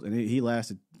Parcells, and he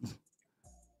lasted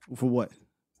for what?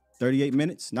 38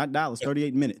 minutes? Not dollars,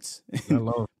 38 minutes.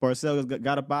 Parcells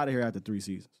got up out of here after 3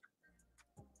 seasons.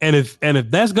 And if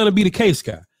that's going to be the case,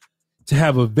 guy, to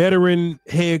have a veteran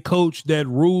head coach that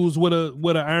rules with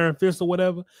an iron fist or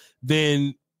whatever,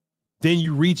 then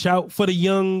you reach out for the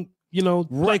young,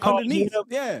 play call underneath.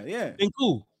 Yeah. And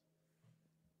cool.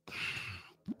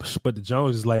 But the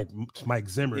Jones is like Mike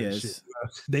Zimmer and shit.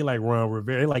 They like Ron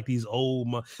Rivera. They like these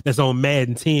old that's on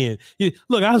Madden 10.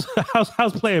 Look, I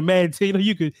was playing Madden 10.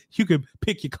 You could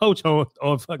pick your coach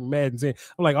on fucking Madden 10.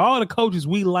 I'm like, all the coaches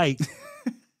we like.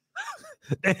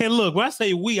 And look, when I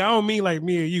say we, I don't mean like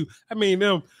me and you. I mean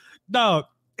them. Dog,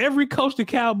 every coach the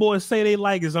Cowboys say they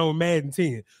like is on Madden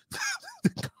 10.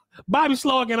 Bobby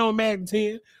Slogan on Madden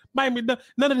 10.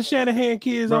 None of the Shanahan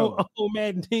kids on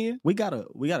Madden 10. We got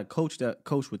a coach that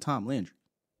coached with Tom Landry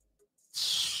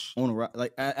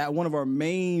at one of our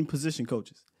main position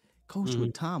coaches. Coached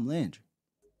with Tom Landry.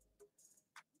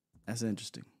 That's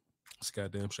interesting. It's a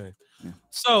goddamn shame. Yeah.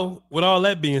 So, with all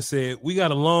that being said, we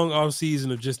got a long off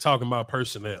season of just talking about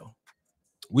personnel.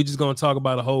 We just gonna talk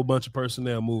about a whole bunch of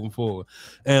personnel moving forward,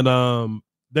 and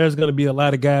there's gonna be a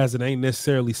lot of guys that ain't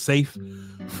necessarily safe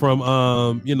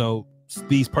from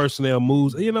these personnel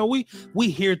moves. We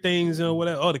hear things,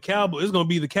 whatever. Oh, the Cowboys, it's gonna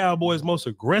be the Cowboys' most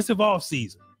aggressive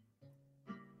offseason.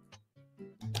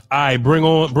 All right, bring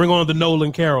on the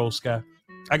Nolan Carroll, Sky.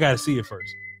 I gotta see it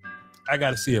first. I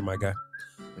gotta see it, my guy.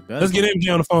 Let's get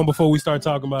MJ on the phone before we start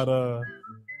talking about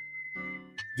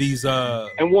these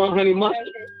and 100 months.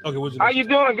 Okay, how you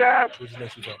doing, guys?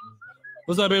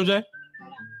 What's up, MJ?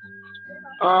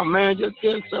 Man, just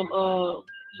getting some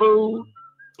food.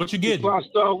 What you getting? Before I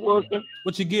start working.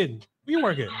 What you getting? Where you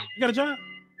work at? You got a job?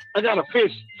 I got a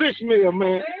fish meal,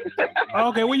 man.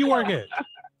 Okay, where you work at?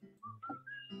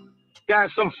 Got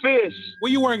some fish.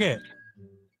 Where you work at?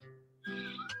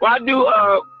 Well, I do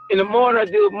in the morning I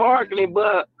do marketing,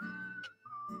 but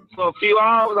for a few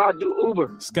hours I do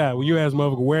Uber. Scott, when you ask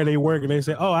motherfucker where they work and they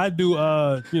say, "Oh, I do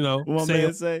what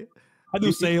sales." Say? I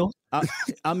do sales.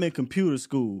 I'm in computer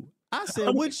school. I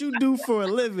said, "What you do for a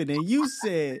living?" And you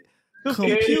said,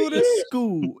 computer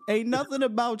school. Ain't nothing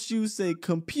about you say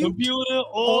computer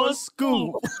or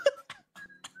school.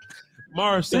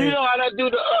 Mars said, you know how I do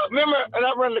the remember, and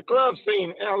I run the club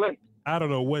scene in LA. I don't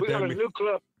know what we that got means. A new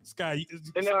club. Sky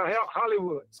in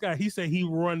Hollywood. Sky, he said he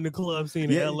run the club scene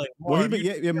in LA. Marv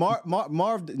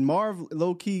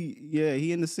low key,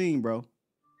 he in the scene, bro.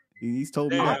 He's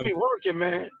told me I that. be working,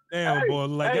 man. Damn, boy,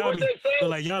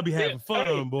 y'all be having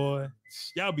fun, boy.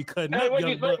 Y'all be cutting up. What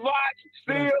you say,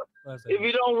 Still, if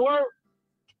you don't work,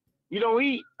 you don't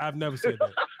eat. I've never said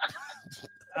that.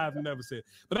 I've never said.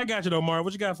 But I got you though, Marv.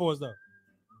 What you got for us though?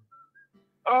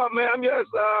 Oh man, I'm just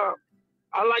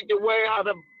I like the way how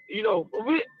if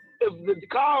the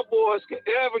Cowboys could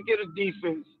ever get a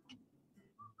defense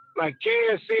like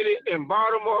Kansas City and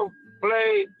Baltimore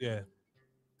played,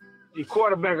 your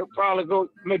quarterback will probably go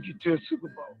make you to a Super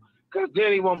Bowl because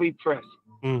then he won't be pressed.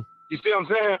 Mm. You see what I'm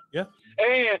saying? Yeah.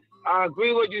 And I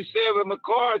agree with what you said with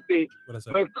McCarthy.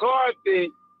 McCarthy,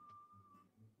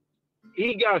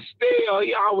 he got stale.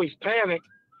 He always panicked.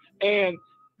 And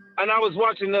I was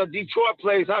watching the Detroit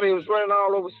plays, how they was running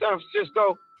all over San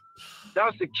Francisco.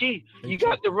 That's the key. You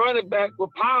got the running back with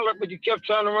Pollard, but you kept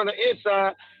trying to run the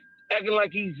inside, acting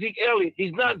like he's Zeke Elliott.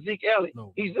 He's not Zeke Elliott.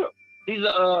 No. He's a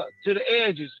to the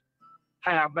edges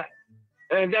halfback.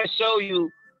 And that show you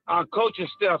our coaching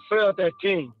staff failed that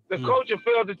team. The coaching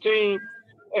failed the team,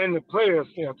 and the players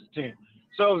failed the team.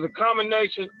 So it was a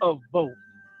combination of both.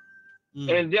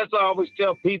 And that's why I always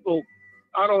tell people,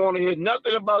 I don't want to hear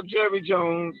nothing about Jerry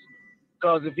Jones,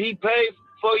 because if he pays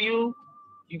for you,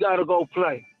 you got to go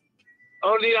play.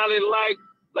 Only thing I didn't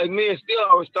like me and Steele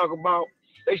always talk about,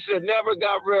 they should have never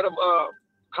got rid of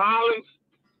Collins,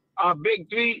 our big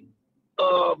three,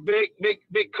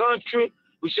 big country.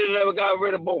 We should have never got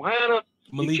rid of Bohanna.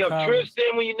 You kept Collins.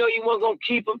 Tristan when you know you weren't going to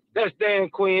keep him. That's Dan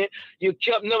Quinn. You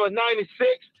kept number 96.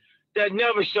 That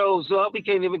never shows up. He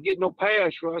can't even get no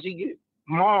pass rush. He get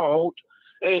mauled.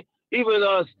 And even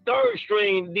third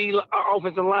string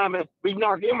offensive lineman, we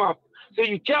knocked him off. So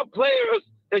you kept players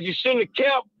that you shouldn't have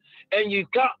kept, and you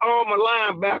got all my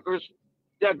linebackers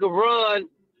that could run.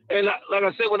 And like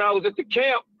I said, when I was at the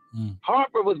camp,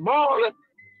 Harper was balling.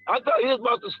 I thought he was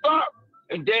about to start.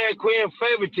 And Dan Quinn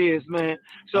favored his, man.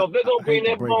 So if they're going to bring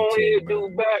that bonehead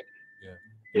dude back,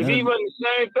 if he run the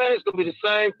same thing, it's going to be the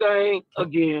same thing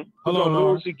again. Hold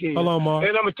on, Mar.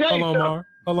 And I'm going to tell you something.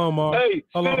 Hold on, Mar. Hey,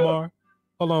 Hold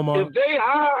on, Mar. If they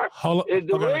hire, if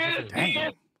the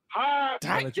Redskins hire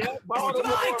Jack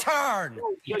Baltimore. My turn.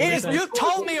 You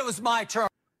told me it was my turn.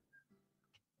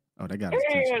 Oh, they got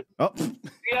it. Oh.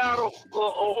 Seattle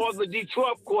or the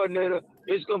Detroit coordinator,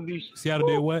 it's going to be. Seattle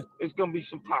did what? It's going to be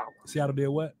some power. Seattle did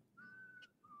what?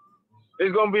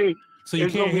 It's going to be. So you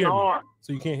can't hear hard. Me.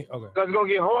 So you can't. Okay. Because it's going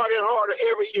to get harder and harder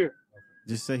every year.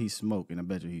 Just say he's smoking. I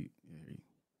bet you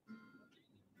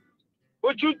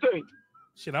What you think?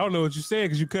 Shit, I don't know what you said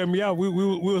because you cut me out. We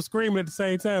were screaming at the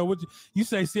same time. What you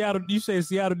say? Seattle? You say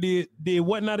Seattle did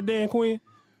what? Not a Dan Quinn?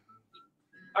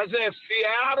 I said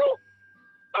Seattle.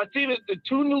 I see that the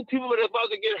two new people that are about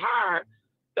to get hired.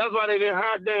 That's why they didn't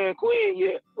hire Dan Quinn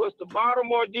yet. Was the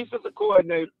Baltimore defensive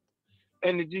coordinator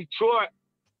and the Detroit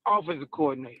offensive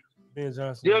coordinator. Ben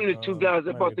Johnson. Them the two guys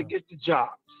that are about to get the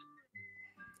jobs.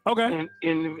 Okay. And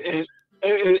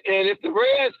if the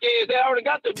Redskins, they already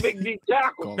got the big deep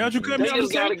tackle. That's what you cut me off to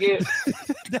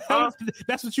say?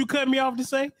 That's what you cut me off to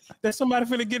say? That somebody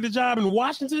finna get the job in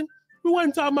Washington? We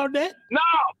wasn't talking about that. No.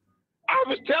 I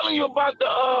was telling you about the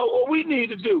what we need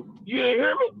to do. You didn't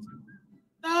hear me?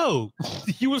 No.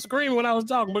 You were screaming when I was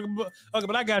talking.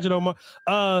 But I got you though,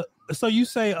 so you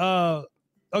say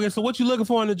okay, so what you looking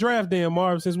for in the draft then,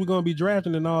 Marv, since we're gonna be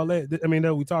drafting and all that? I mean,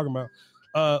 that we talking about.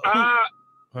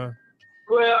 Well,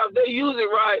 if they use it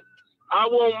right, I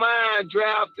won't mind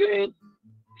drafting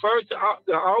first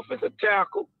the offensive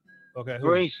tackle. Okay.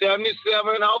 Bring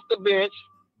 77 off the bench.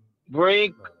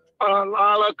 Bring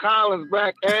Lala Collins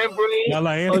back and bring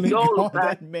Lala Anthony. Adola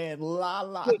back. That man,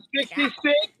 Lala.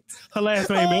 66. Her last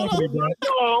name Anthony,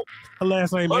 bro. Her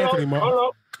last name Anthony,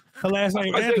 Marv. Her last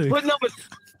name Anthony. Put numbers.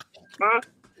 Huh?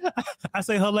 I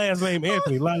say her last name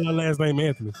Anthony. Lala last name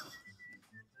Anthony.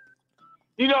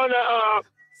 You know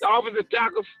the offensive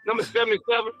tackle, number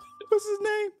 77. What's his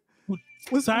name?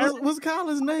 What's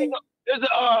Collins' name?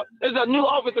 There's a new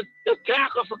offensive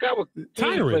tackle. I forgot what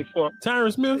team he played for.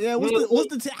 Tyron Smith. Yeah.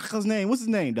 What's the tackle's name? What's his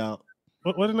name, dog?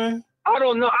 What's his name? I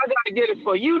don't know. I gotta get it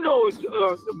for you. Know it's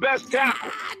the best tackle.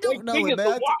 I don't know it's it, the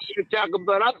man. Washington tackle,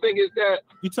 but I think it's that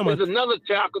there's another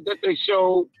tackle that they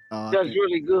showed that's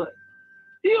really good.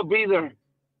 He'll be there. Okay,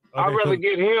 I'd rather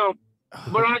get him,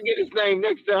 but I'll get his name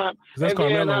next time. That's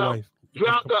and then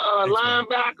drop the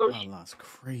linebackers that's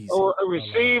crazy. Or a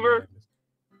receiver.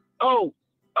 Oh,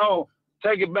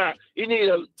 take it back. You need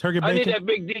I need that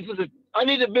big defensive. I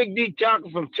need a big D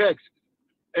tackle from Texas,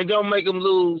 and don't make them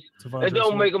lose. And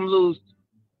don't make them lose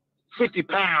 50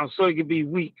 pounds so he can be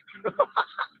weak.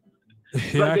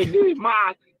 Like they did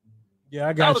mine. Yeah,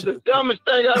 I got you. That was the dumbest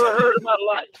thing I ever heard in my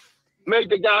life. Make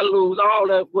the guy lose all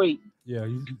that weight. Yeah,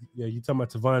 you talking about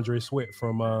Tavondre Sweat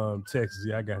from Texas.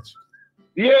 Yeah, I got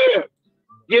you. Yeah.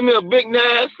 Give me a big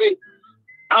nasty.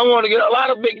 I want to get a lot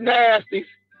of big nasties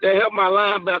to help my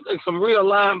linebackers and some real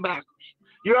linebackers.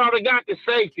 You already got the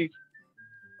safeties.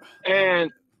 And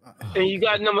you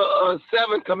got number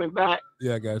 7 coming back.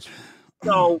 Yeah, I got you.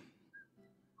 So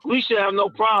we should have no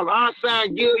problem. I'll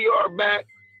sign Gilliard back.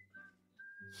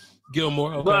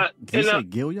 Gilmore, okay. But Did you say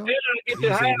Gilliard? Then I get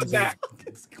the halfback.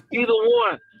 Either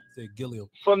one. Said Gilliam.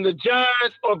 from the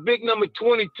Giants or big number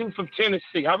 22 from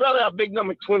Tennessee? I'd rather have big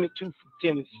number 22 from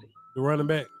Tennessee. The running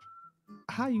back.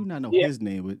 How you not know his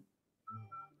name? But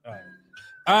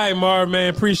all right, Marv,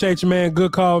 man. Appreciate you, man.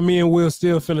 Good call. Me and Will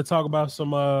still finna talk about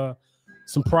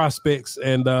some prospects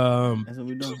and that's what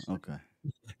we doing. Okay.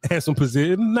 And some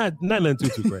position. Not nothing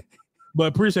too great.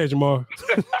 But appreciate you, Marv.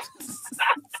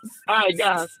 All right,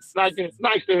 guys. Nice to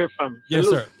hear from you. Yes,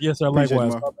 sir. Yes, sir.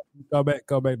 Likewise. Call back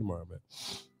tomorrow, man.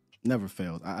 Never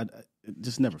fails. It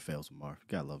just never fails with Marv.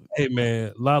 Gotta love it. Hey,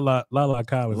 man. Lala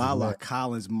Collins. Lala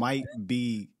Collins might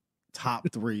be top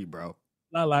 3, bro.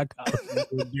 Lala Collins is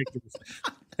ridiculous.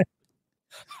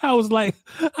 I was like,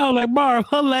 Marv,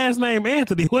 her last name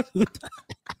Anthony. What?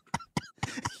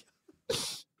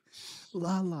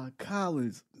 Lala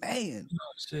Collins, man. Oh,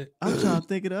 shit. I'm trying to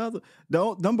think of the other.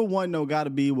 No, number one, though, got to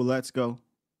be Let's Go.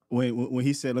 When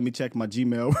he said, "Let me check my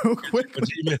Gmail real quick."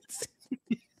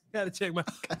 Gotta check my.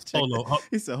 Hold on.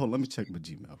 He said, "Hold, let me check my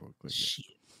Gmail real quick."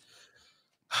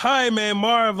 Hi, man.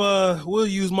 Marv. We'll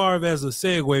use Marv as a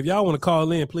segue. If y'all want to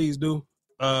call in, please do.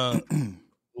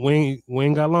 We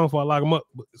ain't got long before I lock them up.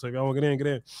 So if y'all want to get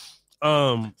in.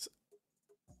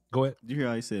 Go ahead. Did you hear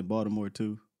how he said Baltimore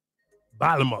too?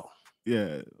 Baltimore.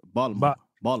 Yeah, Baltimore.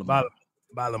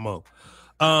 Baltimore.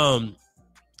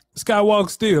 Skywalk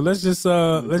still. Let's just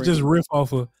riff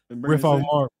off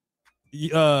Marv.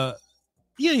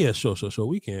 Yeah, sure.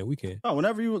 We can. Oh,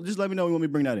 whenever you just let me know you want me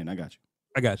to bring that in. I got you.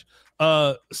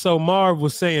 So Marv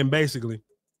was saying basically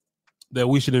that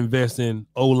we should invest in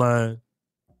O-line,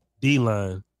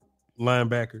 D-line,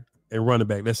 linebacker, and running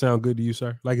back. That sound good to you,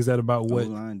 sir? Like, is that about what?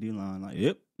 O-line, D-line, like,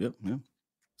 yep.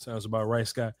 Sounds about right,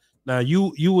 Scott. Now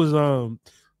you was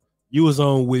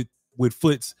on with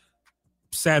Foots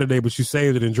Saturday, but you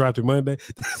saved it and dropped it Monday.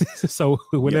 So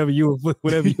whenever you and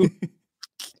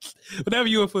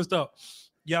Foots talk,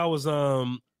 y'all was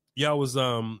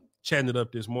chatting it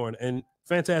up this morning, and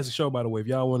fantastic show, by the way. If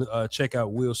y'all want to check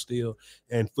out Will Steele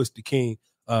and Foots the King,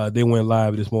 they went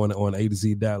live this morning on A to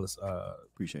Z Dallas.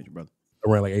 Appreciate you, brother.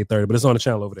 Around like 8:30, but it's on the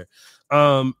channel over there.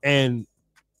 And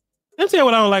let me tell you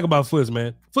what I don't like about Foots,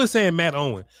 man. Foots saying Matt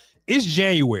Owen. It's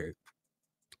January,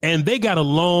 and they got a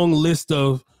long list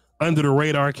of under the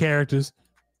radar characters.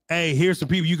 Hey, here's some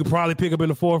people you could probably pick up in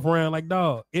the 4th round. Like,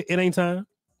 dog, it ain't time.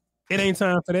 It ain't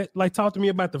time for that. Like, talk to me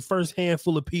about the first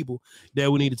handful of people that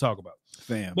we need to talk about.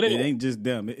 Fam, but anyway, it ain't just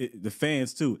them. The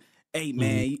fans, too. Hey,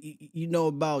 man, you know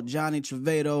about Johnny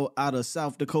Trevedo out of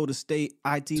South Dakota State,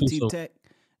 ITT Tech?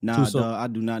 Nah, dog, I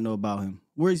do not know about him.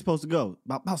 Where he supposed to go?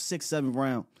 About 6th, 7th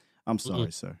round. I'm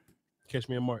sorry, sir. Catch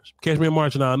me in March,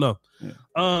 and I'll know.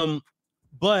 Yeah.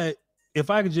 But if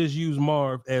I could just use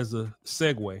Marv as a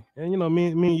segue, and me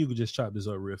and you could just chop this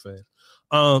up real fast.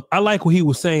 I like what he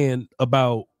was saying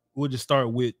about, we'll just start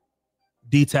with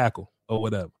D tackle or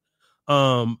whatever.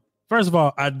 First of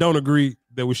all, I don't agree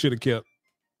that we should have kept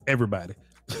everybody,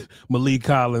 Malik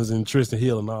Collins and Tristan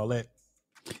Hill and all that.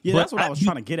 Yeah, that's what I was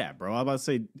trying to get at, bro. I was about to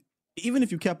say, even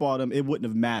if you kept all of them, it wouldn't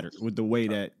have mattered with the way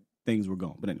that things were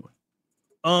going. But anyway.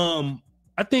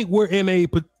 I think we're in a,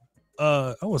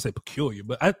 I won't say peculiar,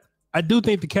 but I do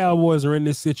think the Cowboys are in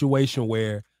this situation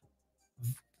where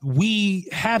we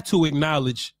have to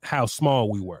acknowledge how small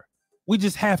we were. We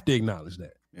just have to acknowledge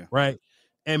that, right?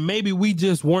 And maybe we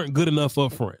just weren't good enough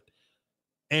up front.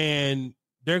 And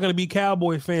there are going to be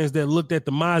Cowboy fans that looked at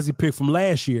the Mozzie pick from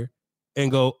last year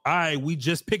and go, all right, we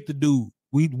just picked the dude.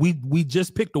 We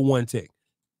just picked the one tech.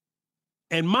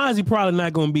 And Mozzie probably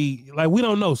not going to be, like, we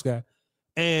don't know, Scott.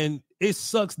 And it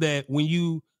sucks that when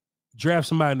you draft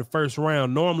somebody in the 1st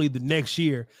round, normally the next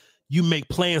year you make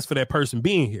plans for that person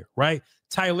being here, right?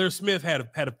 Tyler Smith had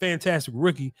a fantastic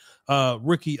rookie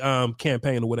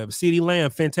campaign or whatever. CeeDee Lamb,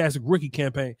 fantastic rookie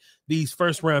campaign. These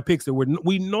 1st round picks that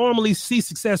we normally see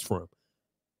success from.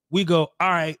 We go, all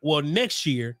right, well, next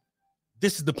year,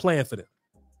 this is the plan for them.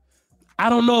 I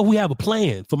don't know if we have a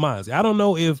plan for Mozzie. I don't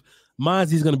know if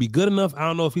Mozzie's going to be good enough. I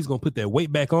don't know if he's going to put that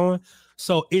weight back on.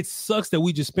 So it sucks that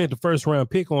we just spent the 1st round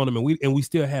pick on him and we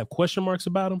still have question marks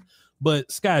about him.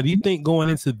 But Scott, do you think going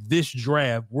into this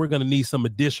draft, we're going to need some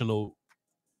additional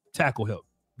tackle help,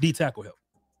 D tackle help?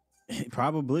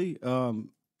 Probably.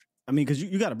 Because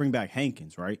you got to bring back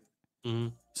Hankins, right?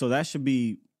 Mm-hmm. So that should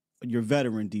be your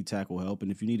veteran D tackle help.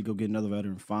 And if you need to go get another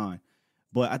veteran, fine.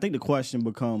 But I think the question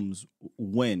becomes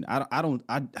when. I know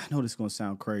this is going to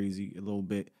sound crazy a little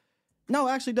bit. No,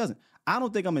 it actually doesn't. I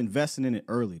don't think I'm investing in it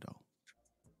early though.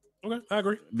 Okay, I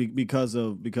agree. Because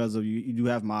of you do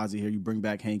have Mozzie here. You bring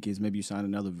back Hankins. Maybe you sign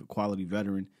another quality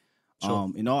veteran.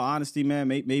 Sure. In all honesty, man,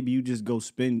 maybe you just go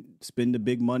spend the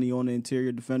big money on the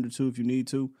interior defender too if you need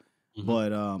to. Mm-hmm.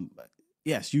 But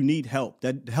yes, you need help.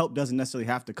 That help doesn't necessarily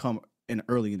have to come in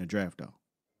early in the draft, though.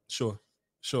 Sure.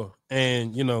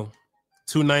 And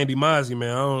 290 Mozzie, man,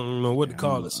 I don't know what to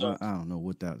call it. So I don't know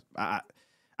what that. I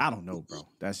don't know, bro.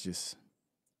 That's just.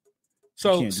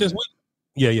 So since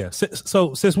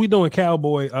So since we doing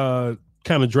Cowboy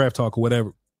kind of draft talk or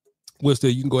whatever, you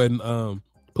can go ahead and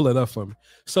pull it up for me.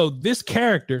 So this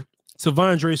character,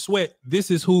 Tavondre Sweat,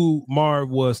 this is who Marv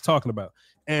was talking about.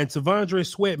 And Tavondre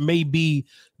Sweat may be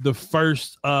the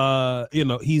first,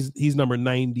 he's number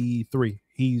 93.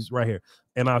 He's right here.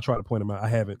 And I'll try to point him out. I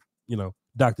haven't,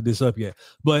 doctored this up yet.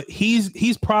 But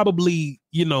he's probably,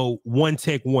 one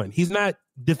tech one. He's not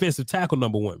defensive tackle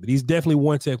number one, but he's definitely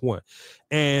one tech one.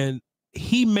 And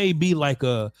he may be like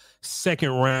a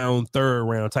second round, third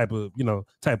round type of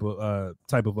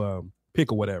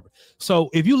pick or whatever. So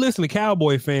if you listen to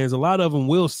Cowboy fans, a lot of them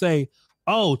will say,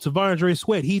 oh, Tavondre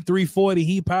Sweat, he 340,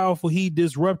 he powerful, he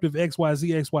disruptive,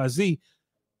 XYZ.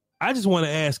 I just want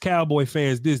to ask Cowboy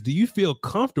fans this. Do you feel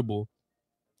comfortable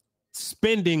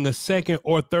spending a second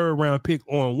or third round pick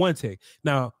on one tech?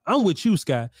 Now, I'm with you,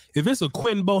 Sky. If it's a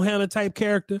Quentin Bohanna type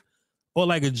character or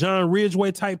like a John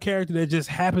Ridgeway type character that just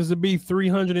happens to be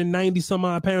 390 some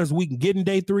odd pounds we can get in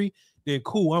day 3, then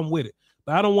cool, I'm with it.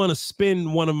 But I don't want to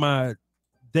spend one of my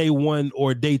day 1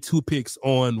 or day 2 picks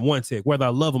on one tech, whether I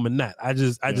love them or not. I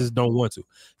just don't want to.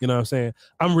 You know what I'm saying?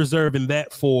 I'm reserving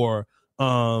that for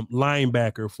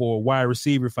linebacker, for wide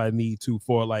receiver if I need to,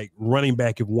 for like running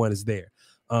back if one is there.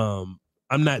 I'm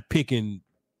not picking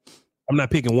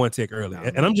one tech early.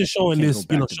 And I'm just showing this,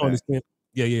 showing this film.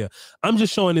 Yeah. I'm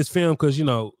just showing this film because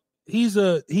he's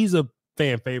a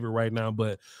fan favorite right now,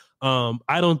 but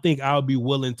I don't think I'll be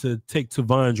willing to take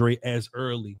Tavondre as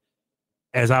early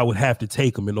as I would have to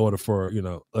take him in order for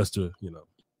us to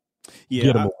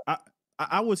get him.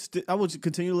 I would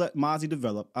continue to let Mozzie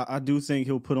develop. I do think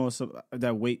he'll put on some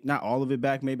that weight, not all of it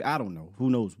back. Maybe, I don't know. Who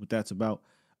knows what that's about?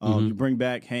 You bring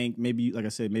back Hank. Maybe, like I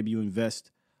said, maybe you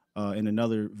invest in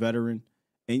another veteran,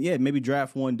 and maybe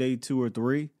draft one day 2 or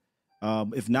 3.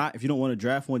 If not, if you don't want to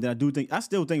draft one, then I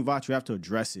still think Vach, you have to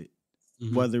address it,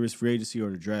 whether it's free agency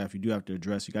or the draft. You do have to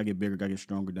address. You gotta get bigger, gotta get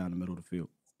stronger down the middle of the field.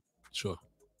 Sure.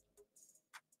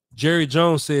 Jerry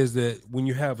Jones says that when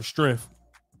you have a strength,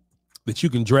 that you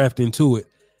can draft into it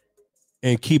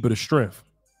and keep it a strength.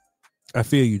 I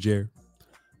feel you, Jerry.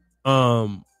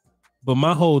 But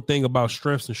my whole thing about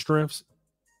strengths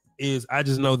is I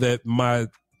just know that my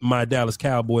Dallas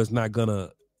Cowboys not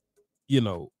gonna,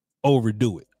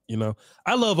 overdo it.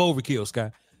 I love overkill,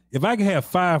 Sky. If I can have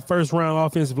 5 first-round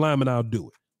offensive linemen, I'll do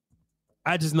it.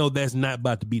 I just know that's not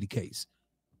about to be the case.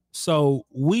 So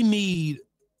we need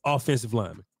offensive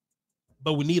linemen,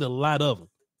 but we need a lot of them.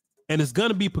 And it's going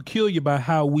to be peculiar by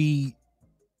how we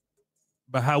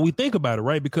think about it,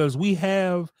 right? Because we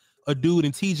have a dude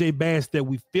in TJ Bass that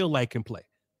we feel like can play,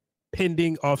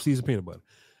 pending offseason peanut butter.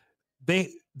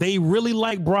 They really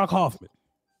like Brock Hoffman,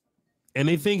 and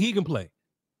they think he can play,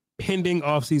 pending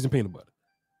offseason peanut butter.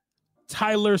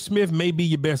 Tyler Smith may be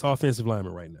your best offensive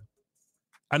lineman right now.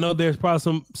 I know there's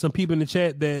probably some people in the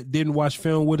chat that didn't watch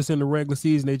film with us in the regular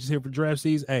season. They just here for draft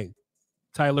season. Hey,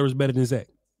 Tyler was better than Zach.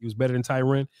 He was better than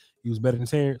Tyron. He was better than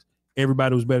Terrence.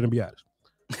 Everybody was better than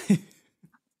Biotis.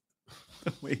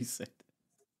 Wait a second.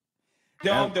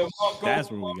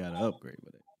 That's where we got to upgrade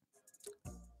with it.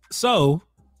 So,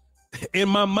 in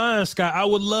my mind, Scott, I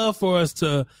would love for us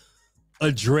to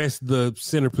address the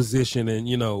center position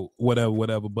and,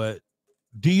 whatever. But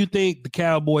do you think the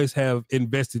Cowboys have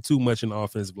invested too much in the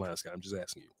offensive line, Scott? I'm just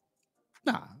asking you.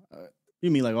 Nah. You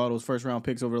mean like all those first-round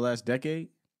picks over the last decade?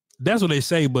 That's what they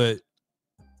say, but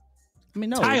I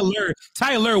mean, no.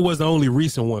 Tyler was the only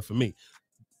recent one for me.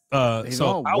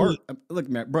 Look,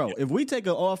 man, bro, if we take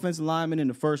an offensive lineman in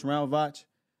the first round, Vach,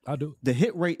 I'll do it. The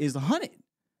hit rate is 100.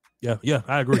 Yeah,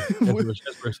 I agree.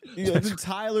 That's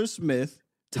Tyler Smith,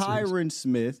 Tyron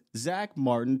Smith, Zach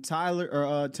Martin,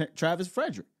 Travis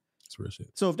Frederick. That's real shit.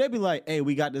 So if they be like, hey,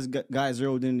 we got this guy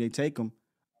zeroed in, they take him,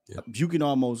 you can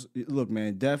almost look,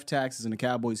 man, death taxes and the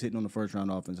Cowboys hitting on the first round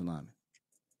offensive lineman.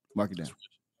 Mark it down.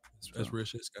 That's real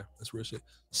shit, Scott. That's real shit.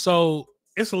 So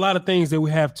it's a lot of things that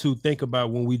we have to think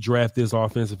about when we draft this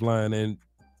offensive line. And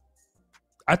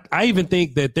I even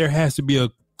think that there has to be a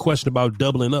question about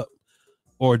doubling up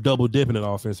or double dipping an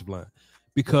offensive line.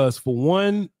 Because for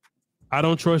one, I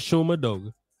don't trust Chuma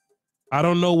Doga. I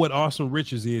don't know what Austin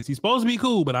Richards is. He's supposed to be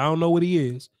cool, but I don't know what he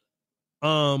is.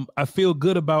 I feel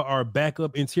good about our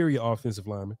backup interior offensive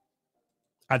lineman.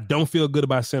 I don't feel good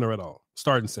about center at all,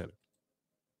 starting center.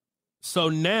 So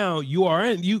now you are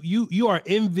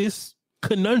in this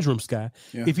conundrum, Sky.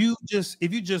 Yeah. If you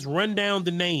just run down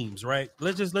the names, right?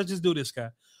 Let's just do this,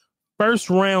 Sky. first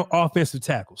round offensive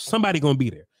tackles. Somebody gonna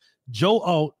be there. Joe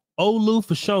Alt, Olu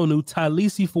Fashanu,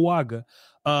 Talisi Fuaga,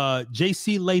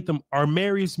 J.C. Latham,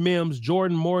 Armarius Mims,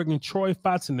 Jordan Morgan, Troy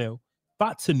Fatanu,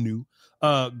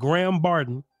 Graham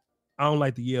Barton. I don't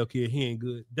like the Yale kid. He ain't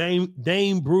good.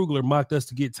 Dane Brugler mocked us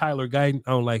to get Tyler Guyton.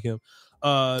 I don't like him.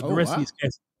 The rest of these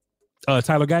cats.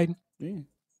 Tyler Guyton. Yeah.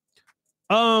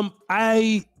 I'm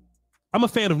a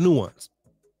fan of nuance.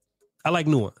 I like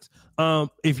nuance.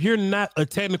 If you're not a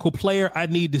technical player, I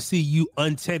need to see you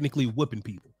untechnically whipping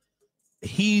people.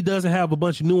 He doesn't have a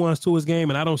bunch of nuance to his game,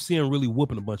 and I don't see him really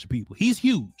whooping a bunch of people. He's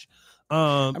huge.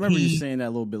 I remember you saying that a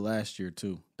little bit last year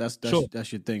too. That's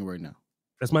your thing right now.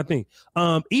 That's my thing.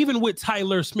 Even with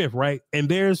Tyler Smith, right? And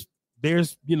there's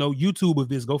YouTube of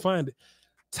this. Go find it.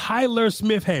 Tyler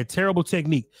Smith had terrible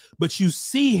technique, but you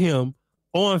see him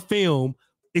on film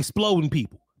exploding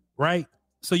people, right?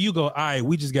 So you go, all right,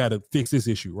 we just got to fix this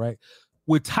issue, right?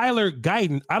 With Tyler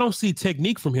Guyton, I don't see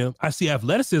technique from him. I see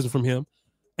athleticism from him,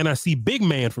 and I see big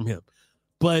man from him.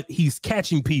 But he's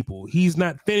catching people. He's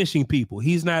not finishing people.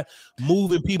 He's not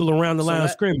moving people around the line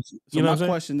of scrimmage. So my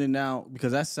question then now,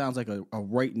 because that sounds like a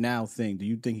right now thing, do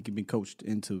you think he can be coached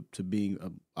into being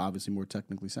obviously more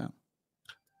technically sound?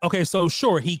 Okay, so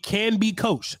sure, he can be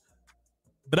coached.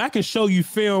 But I can show you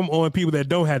film on people that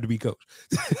don't have to be coached.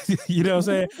 You know what I'm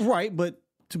saying? Right, but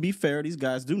to be fair, these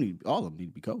guys all of them need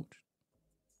to be coached.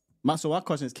 My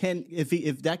question is,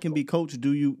 if that can be coached,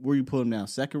 where you put him now?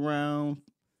 Second round?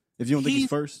 If you don't think he's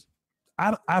first?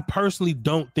 I personally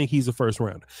don't think he's a first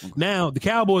rounder. Okay. Now, the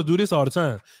Cowboys do this all the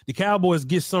time. The Cowboys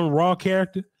get some raw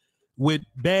character with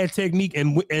bad technique,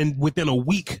 and within a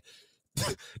week,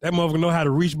 that motherfucker know how to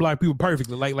reach block people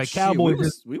perfectly. Like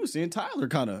Cowboys. We were seeing Tyler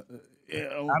kind of.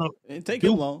 It take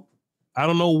him long. I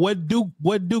don't know what Duke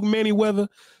Manyweather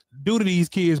do to these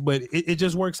kids, but it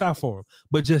just works out for him.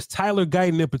 But just Tyler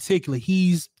Guyton in particular,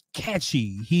 he's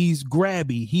catchy, he's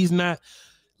grabby, he's not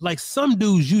like some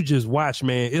dudes you just watch,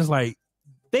 man. It's like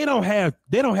they don't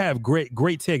have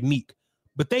great technique,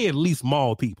 but they at least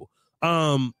maul people.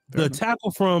 The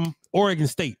tackle from Oregon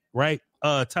State, right?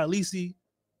 Talisi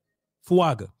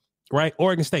Fuaga, right?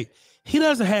 Oregon State. He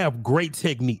doesn't have great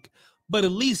technique, but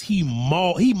at least he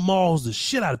mauls the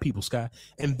shit out of people, Sky.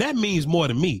 And that means more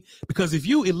to me, because if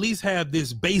you at least have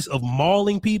this base of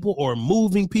mauling people or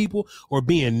moving people or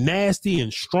being nasty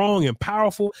and strong and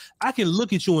powerful, I can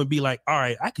look at you and be like, all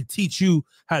right, I can teach you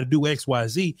how to do X, Y,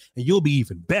 Z, and you'll be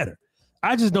even better.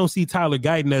 I just don't see Tyler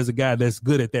Guyton as a guy that's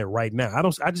good at that right now.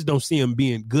 I just don't see him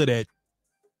being good at.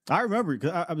 I remember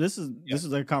this is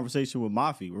like a conversation with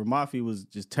Mafi, where Mafi was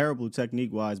just terrible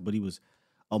technique wise, but he was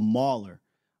a mauler.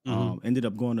 Ended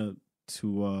up going to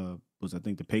I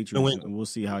think the Patriots, and we'll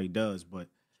see how he does. But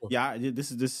yeah,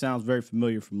 this sounds very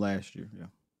familiar from last year. Yeah,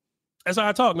 that's how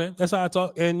I talk, man. That's how I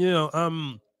talk, and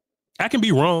I can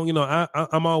be wrong.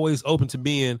 I'm always open to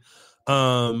being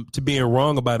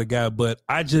wrong about a guy, but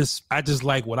I just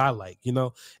like what I like,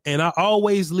 and I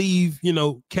always leave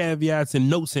caveats and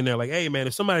notes in there, like, hey man,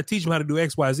 if somebody teach him how to do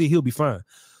X, Y, Z, he'll be fine.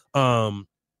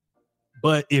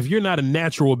 But if you're not a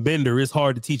natural bender, it's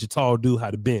hard to teach a tall dude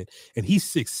how to bend. And he's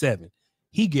 6'7".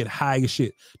 He get high as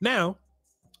shit. Now,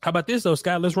 how about this though,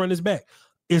 Scott? Let's run this back.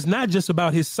 It's not just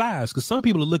about his size, because some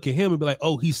people will look at him and be like,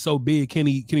 oh, he's so big. Can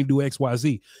he do X, Y,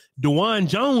 Z? DeJuan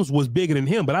Jones was bigger than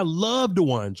him, but I love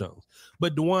DeJuan Jones.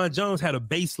 But DeJuan Jones had a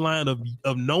baseline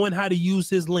of knowing how to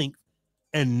use his length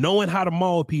and knowing how to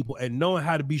maul people and knowing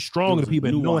how to be stronger to people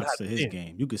and knowing how to his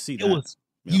game. You could see that.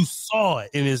 You saw it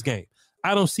in his game.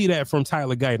 I don't see that from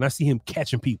Tyler Guyton. I see him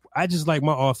catching people. I just like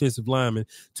my offensive lineman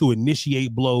to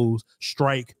initiate blows,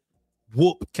 strike,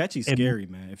 whoop. Catchy's scary,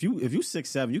 man. If you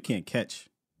 6'7", you can't catch.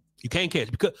 You can't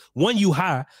catch because one, you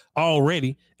high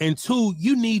already, and two,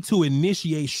 you need to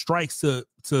initiate strikes to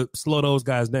slow those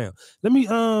guys down. Let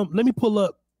me pull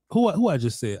up who I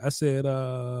just said. I said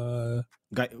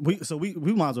we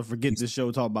might as well forget this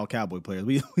show talk about Cowboy players.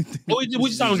 We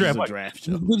just talking draft.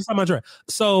 We just talking about draft.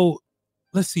 So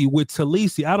let's see, with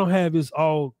Talisi, I don't have his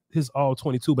all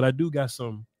 22, but I do got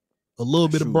a little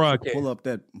bit of broadcast. Pull up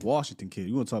that Washington kid.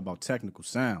 You want to talk about technical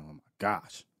sound? Oh my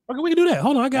gosh. Okay, we can do that.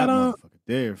 Hold on, I got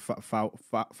there.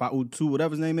 Fautu,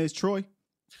 whatever his name is, Troy.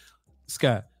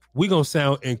 Scott, we gonna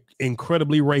sound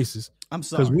incredibly racist. I'm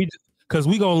sorry, because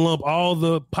we gonna lump all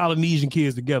the Polynesian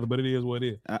kids together, but it is what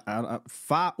it is.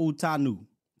 Fa'utanu,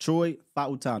 Troy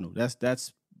Fa'utanu.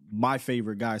 That's my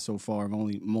favorite guy so far. I'm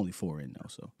only 4 in now,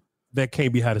 so. That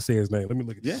can't be how to say his name. Let me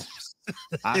look at this.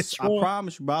 I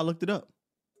promise you, bro. I looked it up.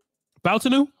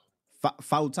 Fautanu?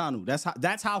 Fautanu.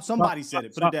 That's how somebody said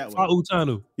it. Put it that way.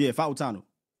 Fautanu. Yeah, Fautanu.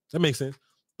 That makes sense.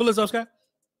 Pull this up, Scott.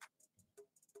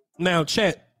 Now,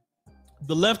 chat.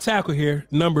 The left tackle here,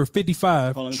 number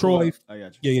 55, Troy. I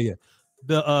got you. Yeah.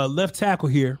 The left tackle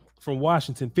here from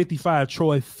Washington, 55,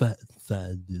 Troy Troy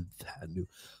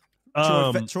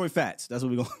Fats. That's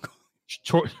what we're going to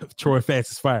call. Troy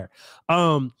Fats is fire.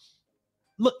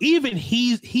 Look, even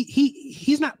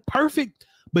he's not perfect,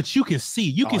 but you can see.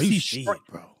 You can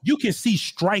bro. You can see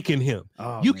strike in him.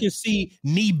 You can see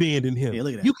knee bend in him. Yeah,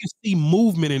 look at that. You can see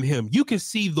movement in him. You can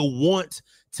see the want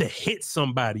to hit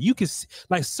somebody. You can see,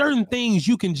 like, certain things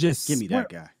you can just give me that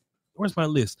guy. Where's my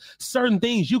list? Certain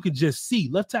things you could just see.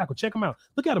 Left tackle, check him out.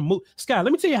 Look at him move. Scott,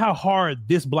 let me tell you how hard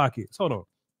this block is. Hold on.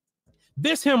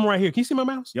 This him right here. Can you see my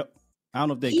mouse? Yep. I don't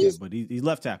know if they can, but he's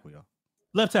left tackle, y'all.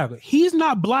 Left tackle. He's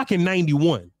not blocking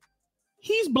 91.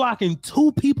 He's blocking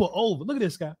 2 people over. Look at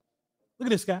this guy. Look at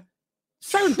this guy.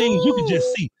 Certain things you can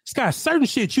just see. Scott, certain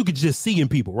shit you could just see in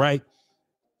people, right?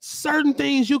 Certain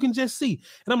things you can just see.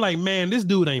 And I'm like, man, this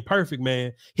dude ain't perfect,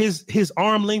 man. His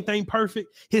arm length ain't perfect.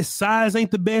 His size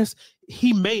ain't the best.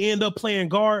 He may end up playing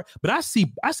guard, but I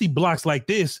see blocks like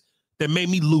this that made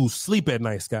me lose sleep at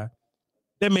night, Scott.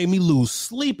 That made me lose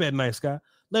sleep at night, Scott.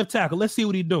 Left tackle, let's see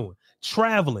what he's doing.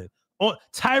 Traveling on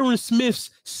Tyron Smith's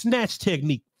snatch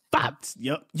technique. Bops.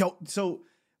 Yep. Yo, so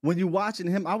when you're watching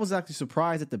him, I was actually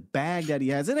surprised at the bag that he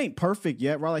has. It ain't perfect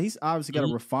yet, right? Like, he's obviously got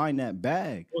to refine that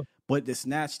bag. But the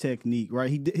snatch technique, right?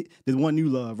 He did the one you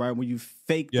love, right? When you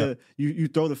fake you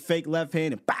throw the fake left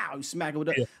hand and bow, you smack it with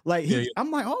the I'm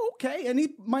like, oh, okay. And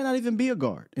he might not even be a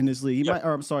guard in this league.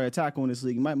 A tackle in this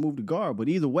league. He might move to guard, but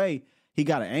either way, he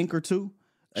got an anchor too.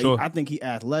 Sure. I think he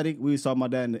athletic. We was talking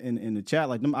about that in the chat.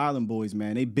 Like, them Island boys,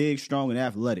 man, they big, strong, and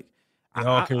athletic. I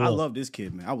love this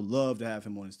kid, man. I would love to have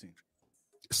him on his team.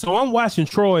 So I'm watching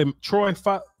Troy. Look at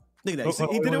that.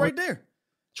 He did it right there.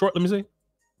 Troy, let me see.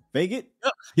 Fake it.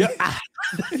 Yeah.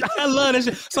 I love that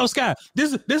shit. So, Scott,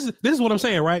 this is what I'm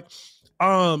saying, right?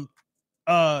 Jalen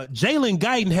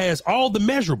Guyton has all the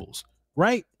measurables,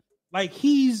 right? Like,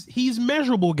 he's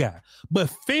measurable guy, but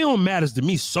film matters to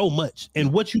me so much.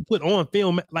 And what you put on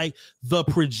film, like, the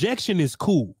projection is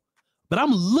cool, but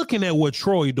I'm looking at what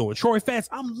Troy doing.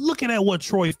 I'm looking at what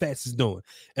Troy Fats is doing.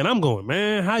 And I'm going,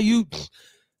 man,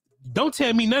 don't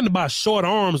tell me nothing about short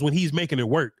arms when he's making it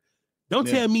work. Don't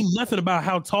tell me nothing about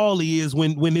how tall he is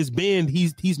when his bend,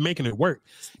 he's making it work.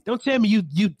 Don't tell me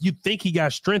you think he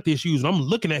got strength issues. And I'm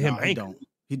looking at him.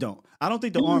 He don't. I don't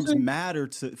think the arms matter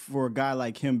for a guy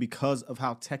like him because of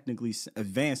how technically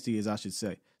advanced he is, I should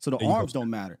say. So the arms don't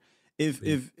matter.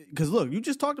 Because look, you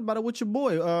just talked about it with your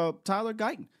boy, Tyler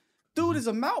Guyton. Dude is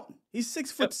a mountain. He's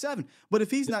 6'7". But if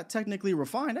he's not technically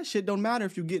refined, that shit don't matter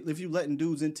if you letting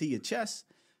dudes into your chest.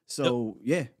 So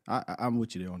I'm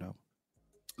with you there on that.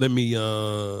 Let me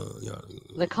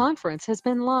The conference has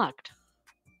been locked.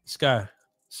 Sky,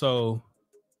 so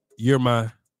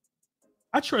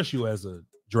I trust you as a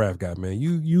draft guy, man.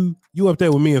 You up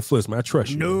there with me and Foots, man. I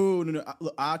trust you. No.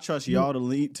 I trust y'all to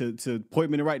lead to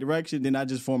point me in the right direction. Then I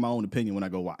just form my own opinion when I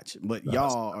go watch. But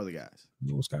y'all are the guys.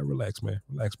 No, Sky, relax, man.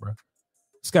 Relax, bro.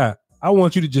 Sky, I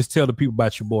want you to just tell the people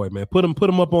about your boy, man. Put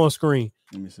him up on screen.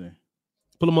 Let me see.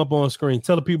 Put him up on screen.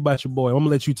 Tell the people about your boy. I'm gonna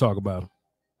let you talk about him.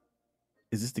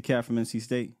 Is this the cat from NC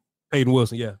State? Peyton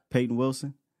Wilson, yeah. Peyton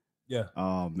Wilson? Yeah.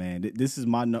 Oh, man. This is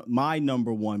my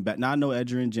number one bet. Now, I know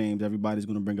Edgerrin James. Everybody's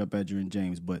going to bring up Edgerrin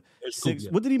James. But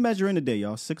what did he measure in today,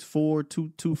 y'all? 6'4",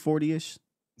 240-ish?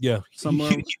 Yeah.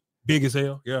 Big as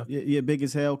hell. Yeah. Yeah, big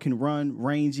as hell. Can run,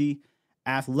 rangy,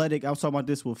 athletic. I was talking about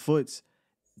this with Foots.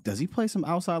 Does he play some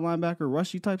outside linebacker,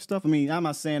 rushy type stuff? I mean, I'm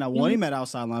not saying I want him at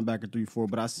outside linebacker 3-4,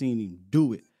 but I've seen him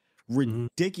do it.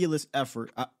 Ridiculous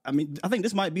effort. I mean, I think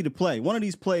this might be the play. One of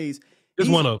these plays,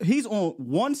 he's on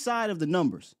one side of the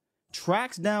numbers,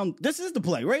 tracks down. This is the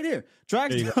play right here.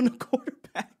 Tracks down the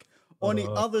quarterback on the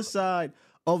other side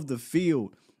of the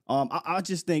field. I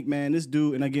just think, man, this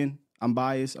dude, and again, I'm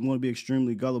biased. I'm going to be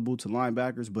extremely gullible to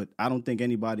linebackers, but I don't think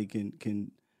anybody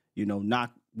can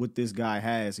knock what this guy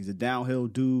has. He's a downhill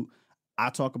dude. I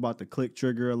talk about the click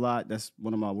trigger a lot. That's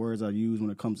one of my words I use when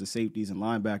it comes to safeties and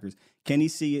linebackers. Can he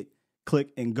see it?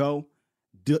 Click and go.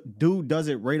 Dude does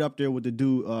it right up there with the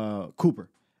dude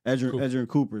Cooper, Edgerrin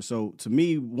Cooper. So to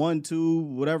me, 1, 2,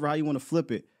 whatever, how you want to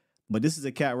flip it. But this is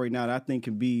a cat right now that I think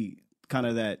can be kind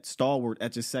of that stalwart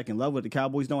at your second level that the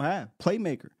Cowboys don't have.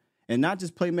 Playmaker. And not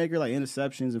just playmaker like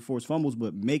interceptions and forced fumbles,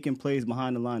 but making plays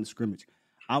behind the line of scrimmage.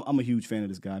 I'm a huge fan of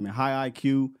this guy, man. High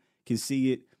IQ, can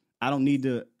see it. I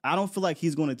don't feel like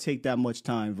he's going to take that much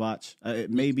time, Vach.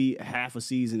 Maybe half a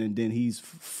season, and then he's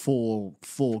full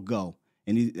go.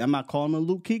 And I'm not calling him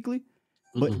Luke Kuechly,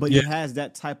 but he has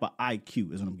that type of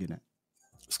IQ is what I'm getting at.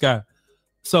 Scott,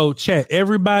 so chat,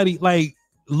 everybody, like,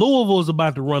 Louisville's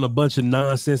about to run a bunch of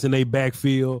nonsense in their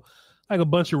backfield. like a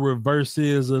bunch of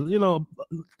reverses,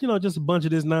 just a bunch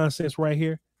of this nonsense right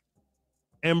here.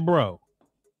 And bro,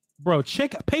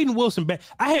 check Peyton Wilson back.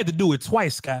 I had to do it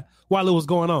twice, Scott, while it was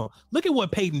going on. Look at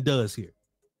what Peyton does here.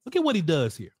 Look at what he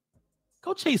does here.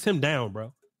 Go chase him down,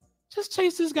 bro. Just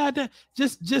chase this guy down.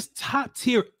 Just top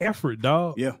tier effort,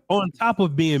 dog. Yeah. On top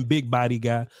of being big body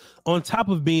guy, on top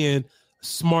of being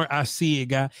smart, I see it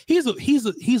guy. He's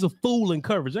a fool in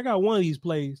coverage. I got one of these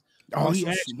plays. Oh, he's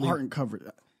smart in coverage.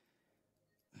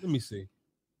 Let me see.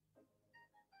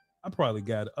 I probably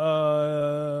got it.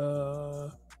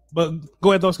 But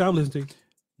go ahead, though, Scott. I'm listening to you.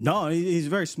 No, he's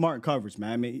very smart in coverage,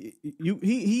 man. I mean,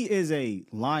 he is a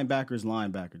linebacker's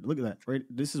linebacker. Look at that. Right,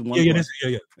 this is one.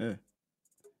 Yeah.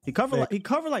 He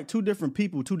covered like two different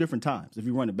people, two different times. If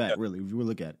you run it back, really, if you really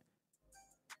look at it,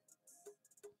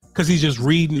 because he's just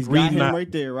reading him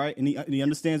right there, right, and he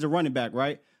understands the running back,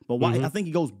 right. But why? I think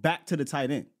he goes back to the tight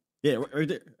end. Yeah, right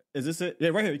there. Is this it? Yeah,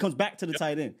 right here. He comes back to the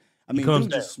tight end. I mean, dude's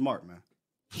just smart, man.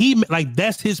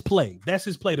 That's his play. That's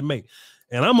his play to make.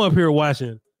 And I'm up here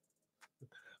watching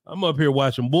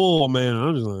Bull, man.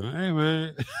 I'm just like, hey,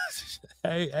 man.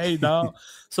 hey, dog.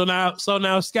 So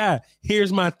now, Sky,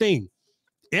 here's my thing.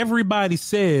 Everybody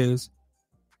says,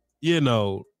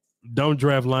 don't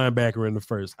draft linebacker in the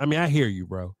first. I mean, I hear you,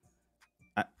 bro.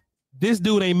 This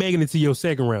dude ain't making it to your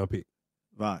second round pick.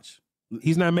 Watch.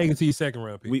 He's not making it to your second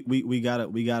round pick. We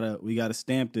gotta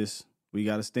stamp this. We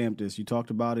gotta stamp this. You talked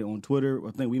about it on Twitter.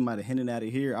 I think we might have hinted at it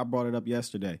here. I brought it up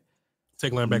yesterday.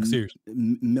 Take linebacker serious.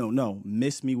 No.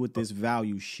 Miss me with this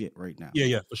value shit right now.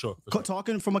 Yeah, for sure.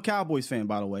 Talking from a Cowboys fan,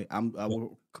 by the way. I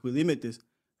will completely admit this.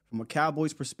 From a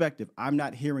Cowboys perspective, I'm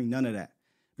not hearing none of that.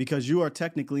 Because you are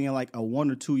technically in like a 1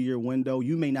 or 2 year window.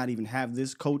 You may not even have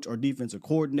this coach or defensive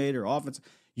coordinator or offense.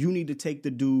 You need to take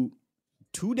the dude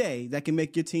today that can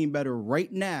make your team better right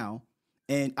now.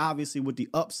 And obviously with the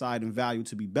upside and value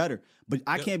to be better. But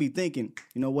I can't be thinking,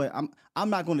 you know what, I'm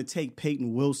not going to take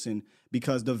Peyton Wilson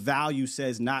because the value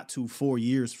says not to 4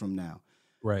 years from now.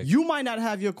 Right. You might not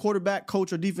have your quarterback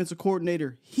coach or defensive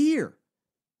coordinator here,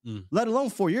 let alone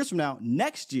 4 years from now,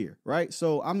 next year, right?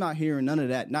 So I'm not hearing none of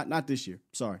that. Not this year.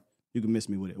 Sorry. You can miss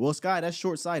me with it. Well, Sky, that's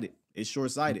short-sighted. It's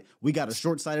short-sighted. We got a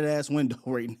short-sighted ass window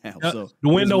right now. So the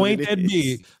window ain't that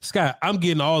big. Scott, I'm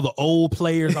getting all the old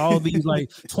players, all these like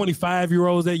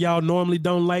 25-year-olds that y'all normally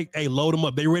don't like. Hey, load them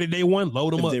up. They ready day one?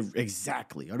 Load them up.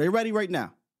 Exactly. Are they ready right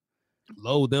now?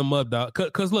 Load them up, dog.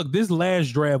 Because look, this last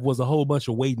draft was a whole bunch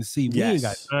of wait and see. We ain't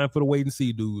got time for the wait and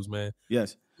see dudes, man.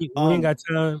 Yes. We ain't got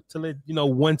time to let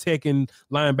one tech and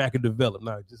linebacker develop.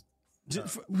 No,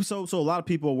 So a lot of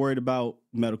people are worried about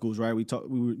medicals, right? I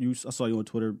saw you on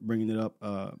Twitter bringing it up,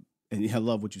 and I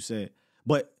love what you said.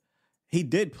 But he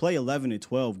did play 11 and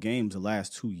 12 games the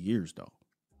last 2 years, though.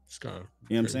 You know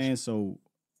what I'm saying? So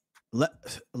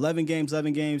 11 games,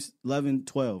 11,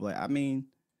 12. Like, I mean,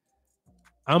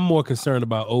 I'm more concerned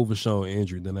about Overshown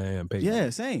injury than I am Peyton. Yeah,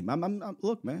 same. I'm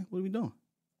look, man, what are we doing?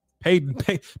 Peyton,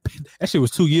 that shit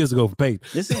was 2 years ago for Peyton.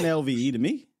 This ain't LVE to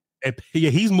me. Yeah,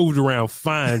 he's moved around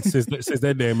fine since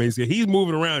that damn ACL. He's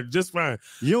moving around just fine.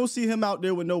 You don't see him out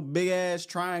there with no big ass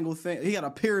triangle thing. He got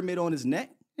a pyramid on his neck.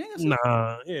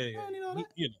 Nah,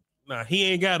 he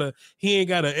ain't got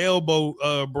a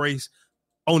elbow brace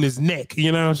on his neck.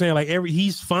 You know what I'm saying? Like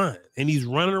he's fine and he's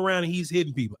running around and he's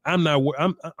hitting people. I'm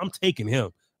taking him.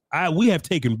 We have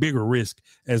taken bigger risk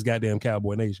as goddamn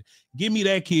Cowboy Nation. Give me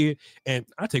that kid, and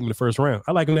I take him in the first round.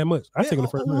 I like him that much. I take him in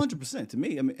the first round. 100% to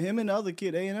me. I mean, him and the other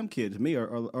kid, A&M kid, to me,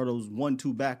 are those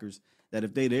 1-2 backers that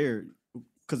if they there,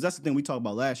 because that's the thing we talked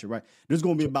about last year, right? There's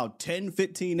going to be about 10,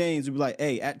 15 names who be like,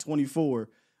 hey, at 24,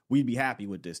 we'd be happy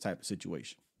with this type of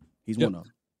situation. He's one of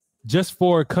them. Just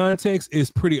for context,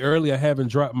 it's pretty early. I haven't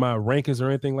dropped my rankings or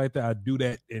anything like that. I do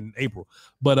that in April.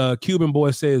 But Cuban Boy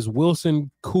says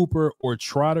Wilson, Cooper, or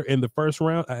Trotter in the first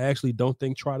round. I actually don't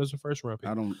think Trotter's a first round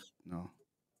pick. I don't know.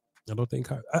 I don't think.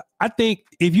 I think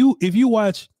if you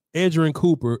watch Edgerrin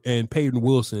Cooper and Peyton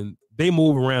Wilson, they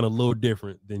move around a little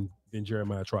different than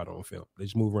Jeremiah Trotter on film. They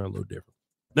just move around a little different.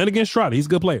 Nothing against Trotter. He's a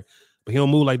good player, but he don't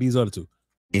move like these other two.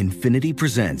 Infiniti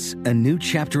presents a new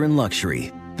chapter in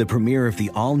luxury, the premiere of the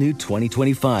all-new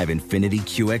 2025 Infiniti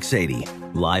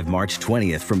QX80, live March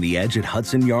 20th from the Edge at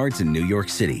Hudson Yards in New York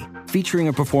City, featuring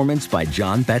a performance by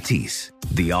John Batiste.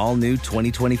 The all-new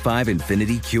 2025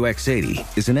 Infiniti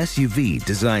QX80 is an SUV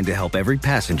designed to help every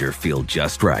passenger feel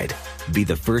just right. Be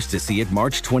the first to see it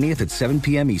March 20th at 7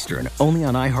 p.m. Eastern, only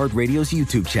on iHeartRadio's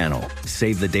YouTube channel.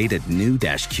 Save the date at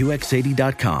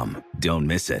new-QX80.com. Don't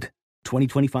miss it.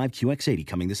 2025 QX80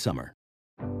 coming this summer.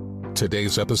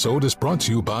 Today's episode is brought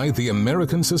to you by the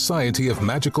American Society of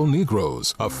Magical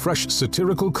Negroes, a fresh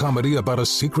satirical comedy about a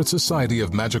secret society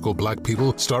of magical black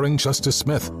people starring Justice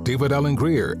Smith, David Allen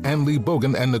Greer, Ann Lee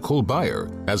Bogan, and Nicole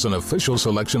Byer. As an official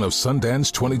selection of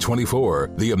Sundance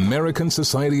 2024, the American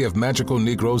Society of Magical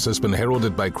Negroes has been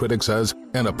heralded by critics as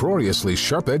an uproariously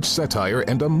sharp-edged satire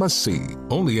and a must-see.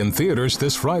 Only in theaters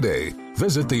this Friday.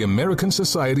 Visit the American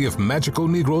Society of Magical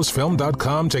Negroes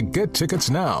Film.com to get tickets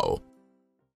now.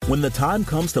 When the time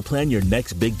comes to plan your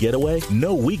next big getaway,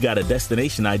 know we got a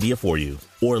destination idea for you.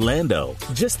 Orlando.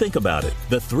 Just think about it.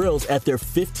 The thrills at their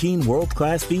 15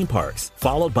 world-class theme parks,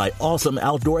 followed by awesome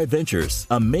outdoor adventures,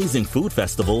 amazing food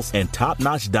festivals, and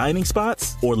top-notch dining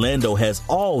spots. Orlando has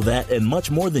all that and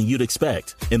much more than you'd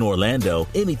expect. In Orlando,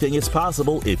 anything is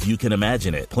possible if you can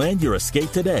imagine it. Plan your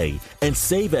escape today and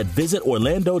save at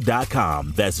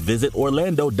visitorlando.com. That's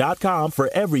visitorlando.com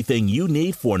for everything you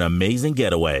need for an amazing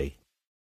getaway.